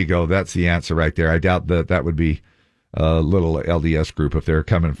 So there you go. That's the answer right there. I doubt that would be a little LDS group if they're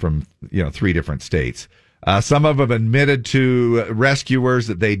coming from 3 different states. Some of them admitted to rescuers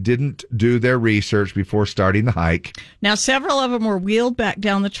that they didn't do their research before starting the hike. Now, several of them were wheeled back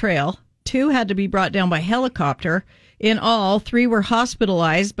down the trail. 2 had to be brought down by helicopter. In all, 3 were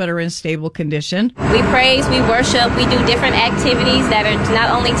hospitalized but are in stable condition. We praise, we worship, we do different activities that are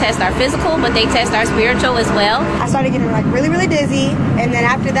not only test our physical, but they test our spiritual as well. I started getting really, really dizzy, and then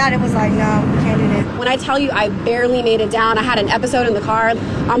after that, it was like, no, can't do this. When I tell you I barely made it down, I had an episode in the car,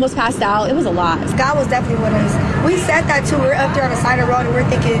 almost passed out. It was a lot. God was definitely with us. We said that too. We were up there on the side of the road, and we were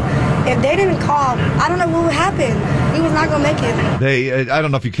thinking, if they didn't call, I don't know what would happen. We was not going to make it. I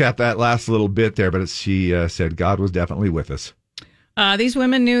don't know if you caught that last little bit there, but she said God was definitely with us. These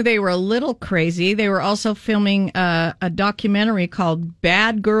women knew they were a little crazy. They were also filming a documentary called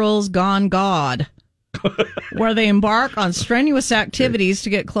Bad Girls Gone God, where they embark on strenuous activities to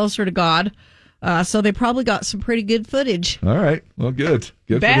get closer to God. So they probably got some pretty good footage. All right. Well, good.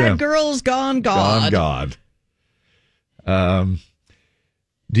 Good Bad for them. Girls Gone God. Gone God.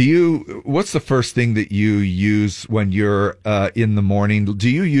 What's the first thing that you use when you're in the morning? Do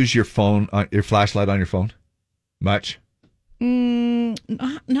you use your phone, your flashlight on your phone much?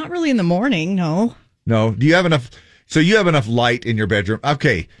 Not really in the morning, no. No. Do you have enough? So you have enough light in your bedroom?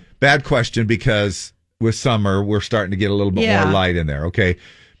 Okay. Bad question, because with summer, we're starting to get a little bit more light in there. Okay.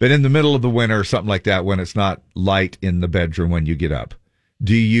 But in the middle of the winter or something like that, when it's not light in the bedroom when you get up,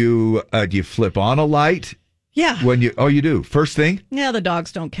 do you flip on a light? Yeah. You do? First thing? Yeah, the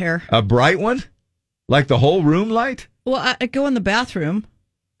dogs don't care. A bright one? Like the whole room light? Well, I go in the bathroom.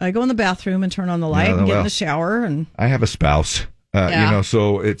 I go in the bathroom and turn on the light and get in the shower. And I have a spouse,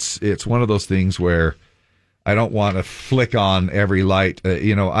 so it's one of those things where I don't want to flick on every light.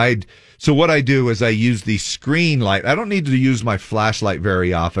 So what I do is I use the screen light. I don't need to use my flashlight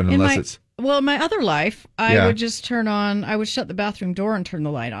very often unless it's... Well, in my other life, I would just I would shut the bathroom door and turn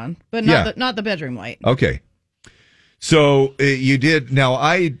the light on, but not the bedroom light. Okay. So you did. Now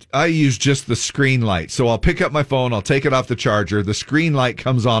I use just the screen light. So I'll pick up my phone, I'll take it off the charger. The screen light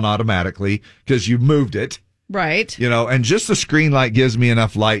comes on automatically because you moved it. Right. And just the screen light gives me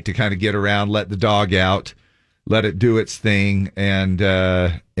enough light to kind of get around, let the dog out, let it do its thing, and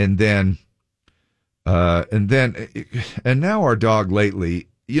then now our dog lately,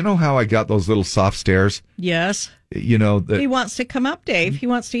 you know how I got those little soft stairs? Yes. He wants to come up, Dave. He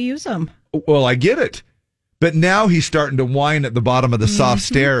wants to use them. Well, I get it. But now he's starting to whine at the bottom of the soft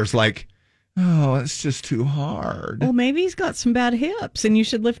stairs like, oh, it's just too hard. Well, maybe he's got some bad hips and you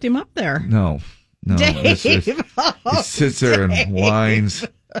should lift him up there. No. Dave. He sits there and whines.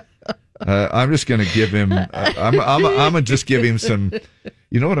 I'm just going to give him, I'm going to just give him some,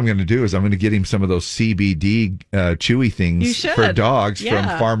 you know what I'm going to do is I'm going to get him some of those CBD chewy things for dogs from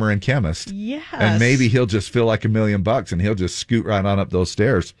Farmer and Chemist. Yes. And maybe he'll just feel like $1 million and he'll just scoot right on up those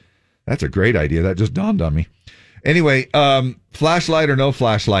stairs. That's a great idea. That just dawned on me. Anyway, flashlight or no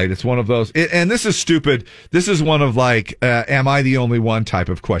flashlight, it's one of those. And this is stupid. This is one of am I the only one type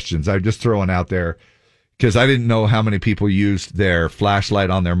of questions. I'm just throwing out there because I didn't know how many people used their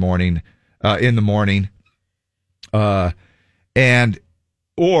flashlight on their in the morning. Or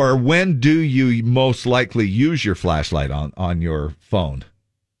when do you most likely use your flashlight on your phone?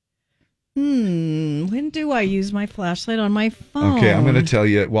 When do I use my flashlight on my phone? Okay, I'm going to tell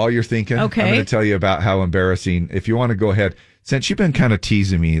you while you're thinking. Okay. I'm going to tell you about how embarrassing. If you want to go ahead, since you've been kind of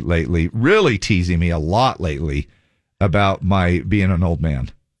teasing me lately, really teasing me a lot lately about my being an old man.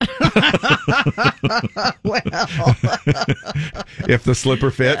 Well, if the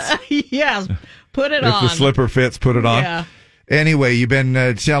slipper fits. Yes, put it on. If the slipper fits, put it on. Yeah. Anyway, you've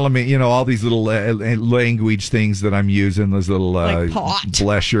been telling me, all these little language things that I'm using, those little pot.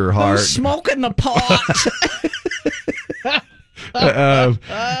 Bless your heart. Who's smoking the pot?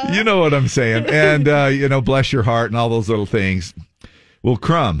 You know what I'm saying. And, bless your heart and all those little things. Well,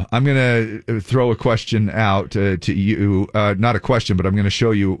 Crumb, I'm going to throw a question out to you. Not a question, but I'm going to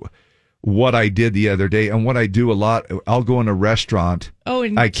show you what I did the other day and what I do a lot. I'll go in a restaurant. Oh,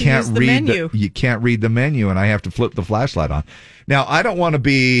 and I can't use the read menu. You can't read the menu, and I have to flip the flashlight on. Now, I don't want to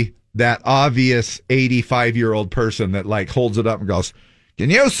be that obvious 85-year-old person that holds it up and goes, "Can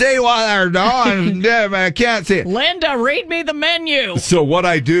you see what they're doing? I can't see it." Linda, read me the menu. So what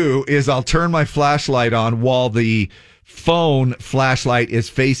I do is I'll turn my flashlight on while the phone flashlight is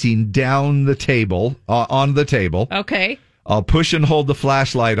facing down the table, on the table. Okay. I'll push and hold the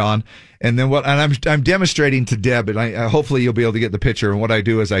flashlight on, and then I'm demonstrating to Deb, and hopefully you'll be able to get the picture. And what I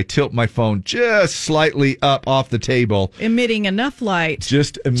do is I tilt my phone just slightly up off the table, emitting enough light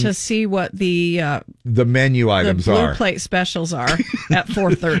to see what the menu items the blue are. Plate specials are at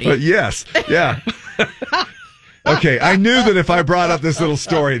 4:30. Yes, yeah. Okay, I knew that if I brought up this little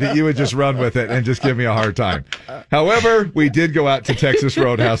story that you would just run with it and just give me a hard time. However, we did go out to Texas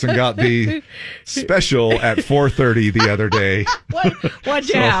Roadhouse and got the special at 4:30 the other day. What'd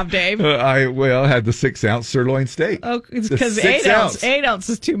you have, Dave? I had the 6-ounce sirloin steak. Oh, it's because 8 ounce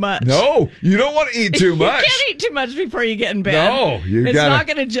is too much. No, you don't want to eat too much. You can't eat too much before you get in bed. No, it's not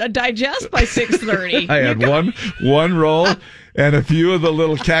going to digest by 6:30. I had one roll and a few of the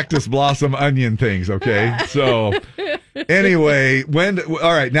little cactus blossom onion things, okay? So, anyway,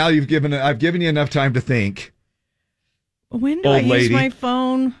 all right, now I've given you enough time to think. When do I use my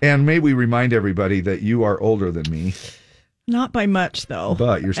phone? And may we remind everybody that you are older than me. Not by much, though.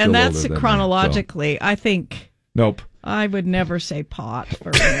 But you're still older than me. And that's chronologically, I think. Nope. I would never say pot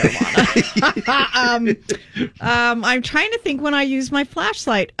for marijuana. I'm trying to think when I use my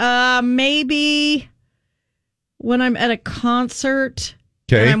flashlight. Maybe when I'm at a concert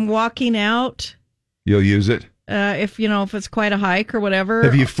and I'm walking out. You'll use it? If it's quite a hike or whatever.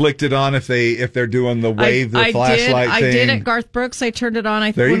 Have you flicked it on if they're doing the wave, the flashlight thing? I did at Garth Brooks. I turned it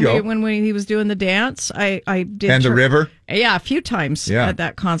on. There you go. When he was doing the dance, I did. And the river? Yeah, a few times at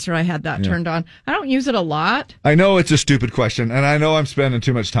that concert I had that turned on. I don't use it a lot. I know it's a stupid question, and I know I'm spending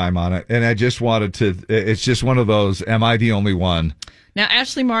too much time on it, and I just wanted to, it's just one of those, am I the only one? Now,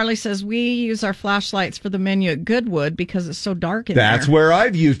 Ashley Marley says we use our flashlights for the menu at Goodwood because it's so dark in there. That's where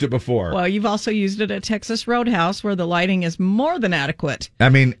I've used it before. Well, you've also used it at Texas Roadhouse where the lighting is more than adequate. I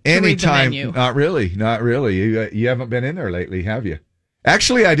mean, anytime. Not really. You haven't been in there lately, have you?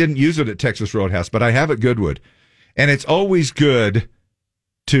 Actually, I didn't use it at Texas Roadhouse, but I have at Goodwood. And it's always good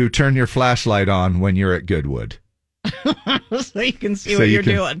to turn your flashlight on when you're at Goodwood. So you can see what you're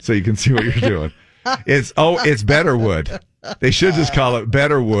doing. So you can see what you're doing. It's Betterwood. They should just call it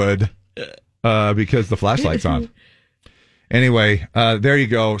Betterwood because the flashlight's on. Anyway, there you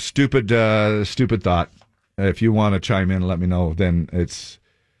go. Stupid thought. If you want to chime in and let me know, then it's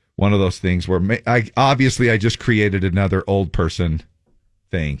one of those things where I just created another old person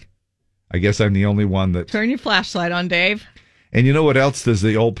thing. I guess I'm the only one that... Turn your flashlight on, Dave. And you know what else does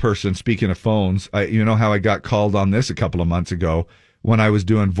the old person, speaking of phones, you know how I got called on this a couple of months ago when I was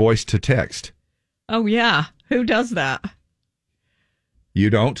doing voice to text? Oh, yeah. Who does that? You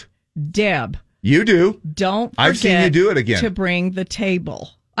don't? Deb. You do. Don't forget I've seen you do it again. to bring the table.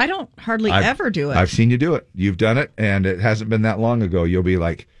 I don't hardly ever do it. I've seen you do it. You've done it, and it hasn't been that long ago. You'll be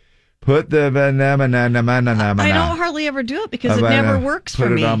like, put the banana. I don't hardly ever do it because it never works for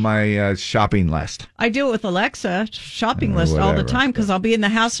me. Put it on my shopping list. I do it with Alexa, shopping list all the time because I'll be in the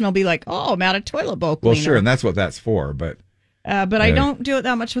house and I'll be like, oh, I'm out of toilet bowl cleaner. Well, sure, and that's what that's for. But I don't do it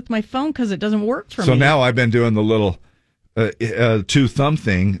that much with my phone because it doesn't work for me. So now I've been doing the little two thumb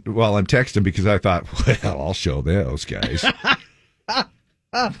thing while I'm texting because I thought, well, I'll show those guys.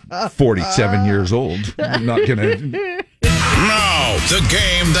 47 years old. I'm not going to... Now, the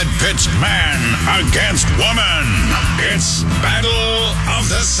game that pits man against woman. It's Battle of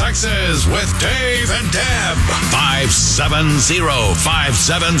the Sexes with Dave and Deb. 570-5767.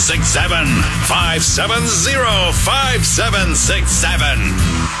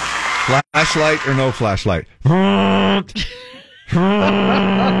 570-5767. Flashlight or no flashlight?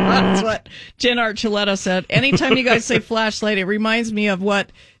 That's what Jen Archuleta said. Anytime you guys say flashlight, it reminds me of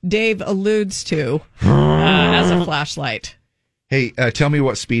what Dave alludes to as a flashlight. Hey, tell me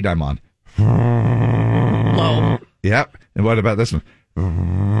what speed I'm on. Low. Yep. And what about this one?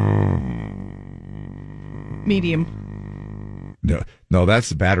 Medium. No, that's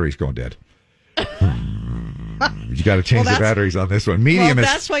the batteries going dead. You got to change the batteries on this one. Medium is...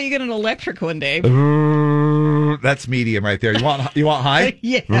 that's why you get an electric one, Dave. That's medium right there. You want high?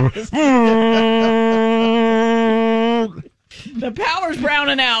 Yes. The power's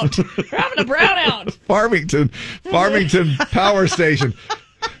browning out. We're having a brown out. Farmington Power Station.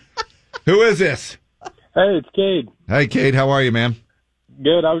 Who is this? Hey, it's Cade. Hey, Cade. How are you, man?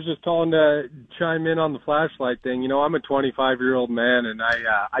 Good. I was just calling to chime in on the flashlight thing. You know, I'm a 25-year-old man, and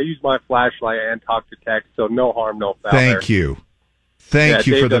I use my flashlight and talk to text, so no harm, no foul. Thank you. Thank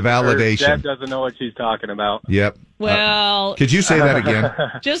you for the validation. Deb doesn't know what she's talking about. Yep. Well... could you say that again?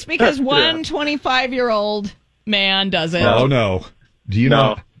 Just because one 25-year-old man doesn't. Oh, no. Do you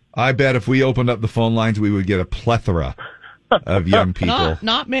know? I bet if we opened up the phone lines, we would get a plethora of young people.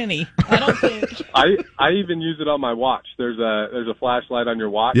 Not many. I don't think. I even use it on my watch. There's a flashlight on your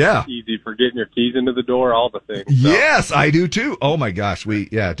watch. Yeah. It's easy for getting your keys into the door, all the things. So. Yes, I do too. Oh my gosh,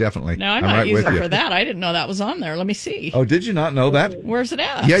 definitely. No, I'm not right using it for that. I didn't know that was on there. Let me see. Oh, did you not know that? Where's it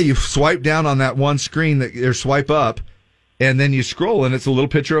at? Yeah, you swipe down on that one screen or swipe up, and then you scroll, and it's a little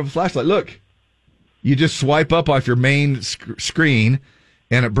picture of a flashlight. Look, you just swipe up off your main screen.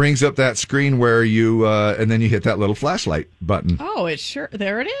 And it brings up that screen where you, and then you hit that little flashlight button. Oh,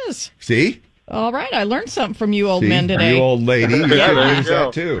 there it is. See? All right, I learned something from you old men today. You old lady, you can use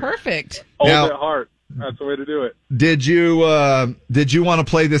that too. Perfect. Hold it hard. That's the way to do it. Did you want to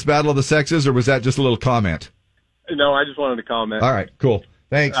play this Battle of the Sexes, or was that just a little comment? No, I just wanted to comment. All right, cool.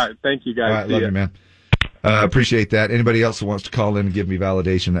 Thanks. All right, thank you guys. All right, love you, man. Appreciate that. Anybody else who wants to call in and give me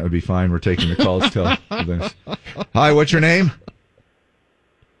validation, that would be fine. We're taking the calls till this. Hi, what's your name?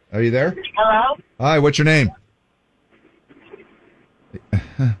 Are you there? Hello? Hi, what's your name?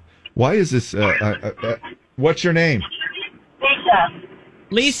 Why is this... what's your name? Lisa.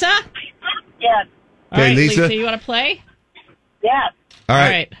 Lisa? Yes. Okay, all right, Lisa, you want to play? Yes. All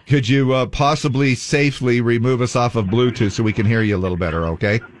right. Could you possibly safely remove us off of Bluetooth so we can hear you a little better,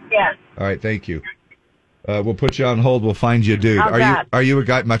 okay? Yes. All right, thank you. We'll put you on hold. We'll find you a dude. Are you a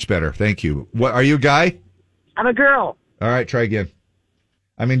guy? Much better. Thank you. What? Are you a guy? I'm a girl. All right, try again.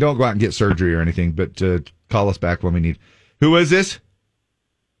 I mean, don't go out and get surgery or anything, but call us back when we need. Who is this?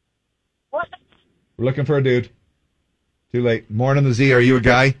 What? We're looking for a dude. Too late. Morning the Z. Are you a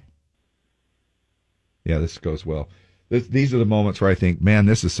guy? Yeah, this goes well. These are the moments where I think, man,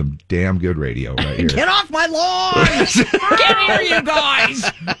 this is some damn good radio right here. Get off my lawn! Get here, you guys!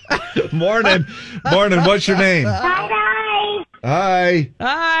 Morning. What's your name? Hi.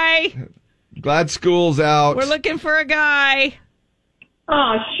 Hi. Glad school's out. We're looking for a guy.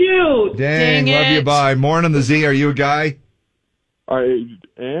 Oh, shoot. Dang, love you, bye. Morning, the Z. Are you a guy? I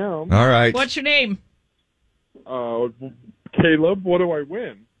am. All right. What's your name? Caleb, what do I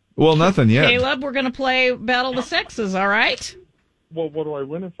win? Well, nothing yet. Caleb, we're going to play Battle of the Sexes, all right? Well, what do I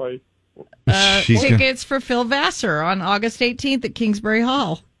win if I... Tickets for Phil Vassar on August 18th at Kingsbury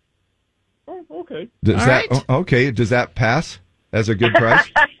Hall. Oh, okay. Does that pass as a good price?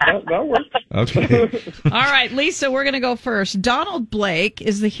 that works. Okay. All right, Lisa, we're going to go first. Donald Blake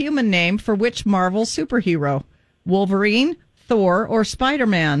is the human name for which Marvel superhero? Wolverine, Thor, or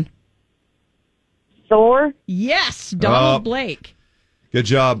Spider-Man? Thor? Yes, Donald Blake. Good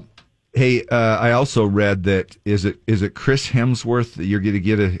job. Hey, I also read that is it Chris Hemsworth that you're going to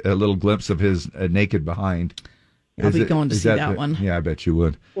get a little glimpse of his naked behind? I'll be going to see that one. Yeah, I bet you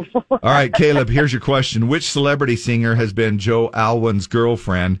would. All right, Caleb, here's your question. Which celebrity singer has been Joe Alwyn's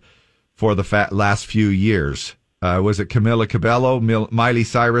girlfriend for the last few years? Was it Camila Cabello, Miley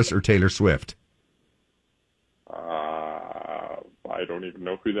Cyrus, or Taylor Swift? I don't even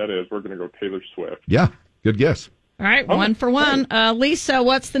know who that is. We're going to go Taylor Swift. Yeah, good guess. All right, one for one. Lisa,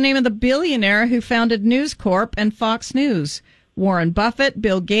 what's the name of the billionaire who founded News Corp and Fox News? Warren Buffett,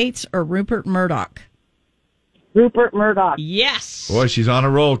 Bill Gates, or Rupert Murdoch? Rupert Murdoch. Yes. Boy, she's on a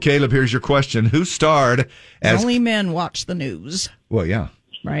roll. Caleb, here's your question. Who starred as... Only men watch the news. Well, yeah.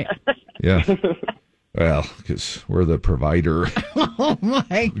 Right. Yeah. Well, because we're the provider. Oh, my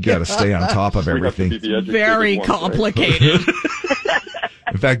God. We got to stay on top of everything. Very complicated.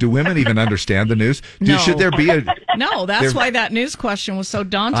 In fact, do women even understand the news? No. Should there be a... No, that's why that news question was so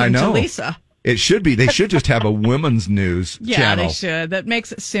daunting to Lisa. It should be. They should just have a women's news channel. Yeah, they should. That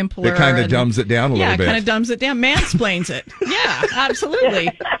makes it simpler. It kind of dumbs it down a little bit. Yeah, kind of dumbs it down. Mansplains it. Yeah,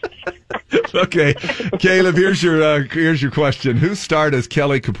 absolutely. Okay, Caleb, here's your question. Who starred as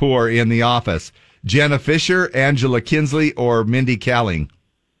Kelly Kapoor in The Office? Jenna Fisher, Angela Kinsley, or Mindy Kaling?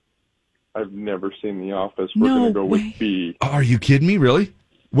 I've never seen The Office. We're going to go with B. Oh, are you kidding me? Really?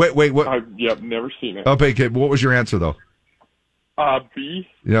 Wait, what? I've never seen it. Okay, what was your answer, though? B.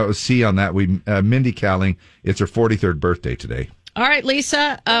 Yeah, it was C on that. Mindy Kaling, it's her 43rd birthday today. All right,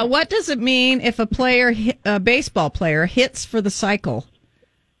 Lisa, what does it mean if a baseball player hits for the cycle?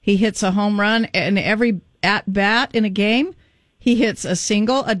 He hits a home run in every at-bat in a game. He hits a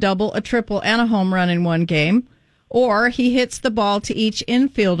single, a double, a triple, and a home run in one game. Or he hits the ball to each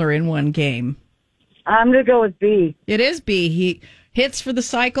infielder in one game. I'm going to go with B. It is B. He hits for the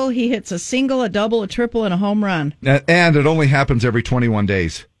cycle. He hits a single, a double, a triple, and a home run. And it only happens every 21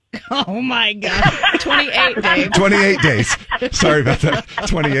 days. Oh, my God. 28, Dave. 28 days. Sorry about that.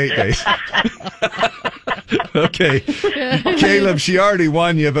 28 days. Okay. Caleb, she already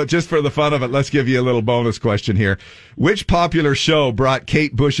won you, but just for the fun of it, let's give you a little bonus question here. Which popular show brought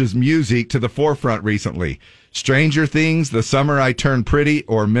Kate Bush's music to the forefront recently? Stranger Things, The Summer I Turned Pretty,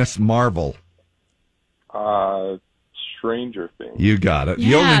 or Miss Marvel? Stranger Things. You got it.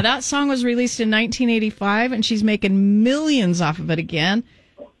 Yeah, that song was released in 1985, and she's making millions off of it again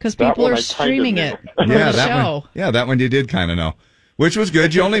because people are streaming it for the show. That one you did kind of know, which was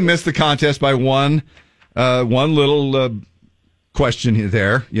good. You only missed the contest by one little question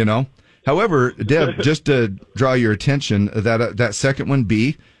there, you know. However, Deb, just to draw your attention, that second one,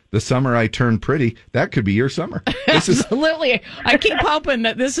 B, The Summer I Turned Pretty, that could be your summer. Absolutely. I keep hoping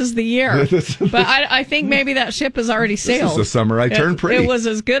that this is the year. But I think maybe that ship has already sailed. This is the summer I turned pretty. It was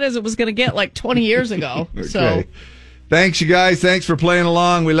as good as it was going to get like 20 years ago. Okay. So, thanks, you guys. Thanks for playing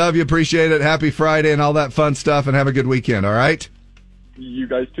along. We love you. Appreciate it. Happy Friday and all that fun stuff, and have a good weekend, all right? You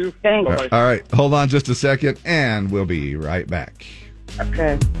guys too. Thanks. Bye-bye. All right. Hold on just a second, and we'll be right back.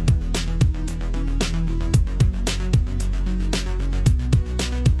 Okay.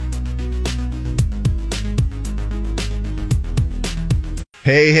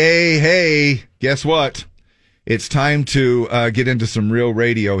 Hey. Guess what? It's time to get into some real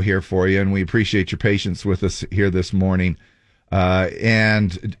radio here for you, and we appreciate your patience with us here this morning.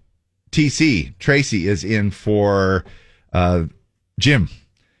 And Tracy is in for Jim,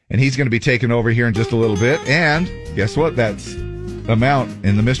 and he's going to be taking over here in just a little bit. And guess what? That's amount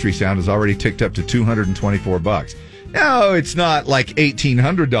in the mystery sound has already ticked up to $224. No, it's not like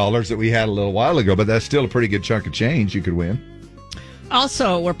 $1,800 that we had a little while ago, but that's still a pretty good chunk of change you could win.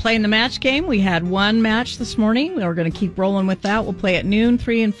 Also, we're playing the match game. We had one match this morning. We're going to keep rolling with that. We'll play at noon,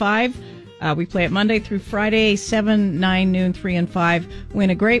 3 and 5. We play it Monday through Friday, 7, 9, noon, 3, and 5. Win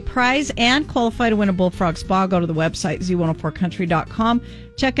a great prize and qualify to win a Bullfrog Spa. Go to the website, z104country.com.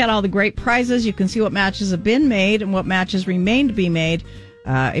 Check out all the great prizes. You can see what matches have been made and what matches remain to be made.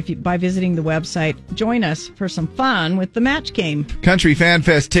 By visiting the website. Join us for some fun with the match game. Country Fan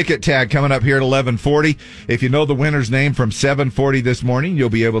Fest ticket tag coming up here at 11:40. If you know the winner's name from 7:40 this morning, you'll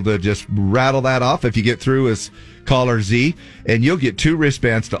be able to just rattle that off if you get through as caller Z, and you'll get 2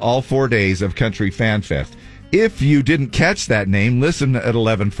 wristbands to all 4 days of Country Fan Fest. If you didn't catch that name, listen at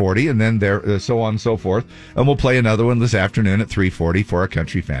 11:40, and then there, so on and so forth. And we'll play another one this afternoon at 3:40 for our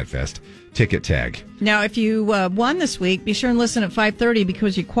Country Fan Fest ticket tag. Now, if you won this week, be sure and listen at 5:30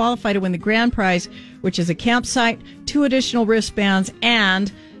 because you qualify to win the grand prize, which is a campsite, 2 additional wristbands, and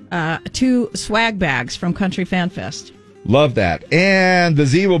 2 swag bags from Country Fan Fest. Love that. And the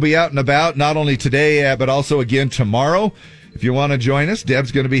Z will be out and about, not only today, but also again tomorrow. If you want to join us,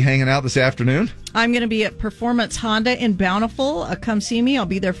 Deb's going to be hanging out this afternoon. I'm going to be at Performance Honda in Bountiful. Come see me. I'll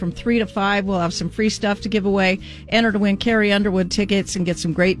be there from 3 to 5. We'll have some free stuff to give away. Enter to win Carrie Underwood tickets and get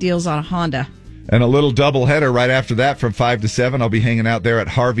some great deals on a Honda. And a little doubleheader right after that from 5 to 7. I'll be hanging out there at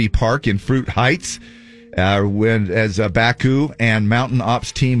Harvey Park in Fruit Heights as Baku and Mountain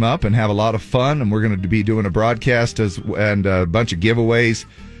Ops team up and have a lot of fun. And we're going to be doing a broadcast and a bunch of giveaways.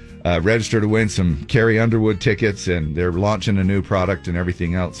 Register to win some Carrie Underwood tickets, and they're launching a new product and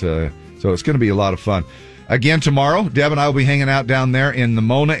everything else. So it's going to be a lot of fun. Again, tomorrow, Deb and I will be hanging out down there in the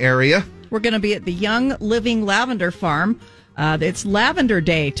Mona area. We're going to be at the Young Living Lavender Farm. It's Lavender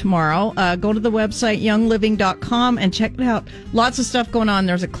Day tomorrow. Go to the website, youngliving.com, and check it out. Lots of stuff going on.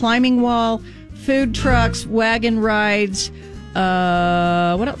 There's a climbing wall, food trucks, wagon rides.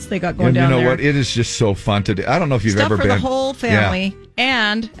 What else they got going down there? You know what? It is just so fun to do. I don't know if you've ever been. Stuff for the whole family. Yeah.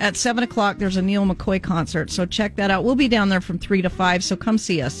 And at 7 o'clock, there's a Neil McCoy concert. So check that out. We'll be down there from 3 to 5, so come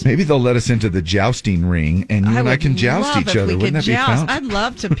see us. Maybe they'll let us into the jousting ring, and you and I can joust each other. Wouldn't that be fun? I'd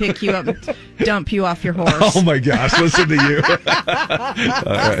love to pick you up and dump you off your horse. Oh, my gosh. Listen to you. All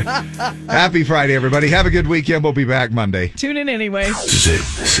right. Happy Friday, everybody. Have a good weekend. We'll be back Monday. Tune in anyway. This is it.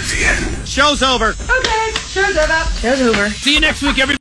 This is the end. Show's over. Okay. Show's over. See you next week, everybody.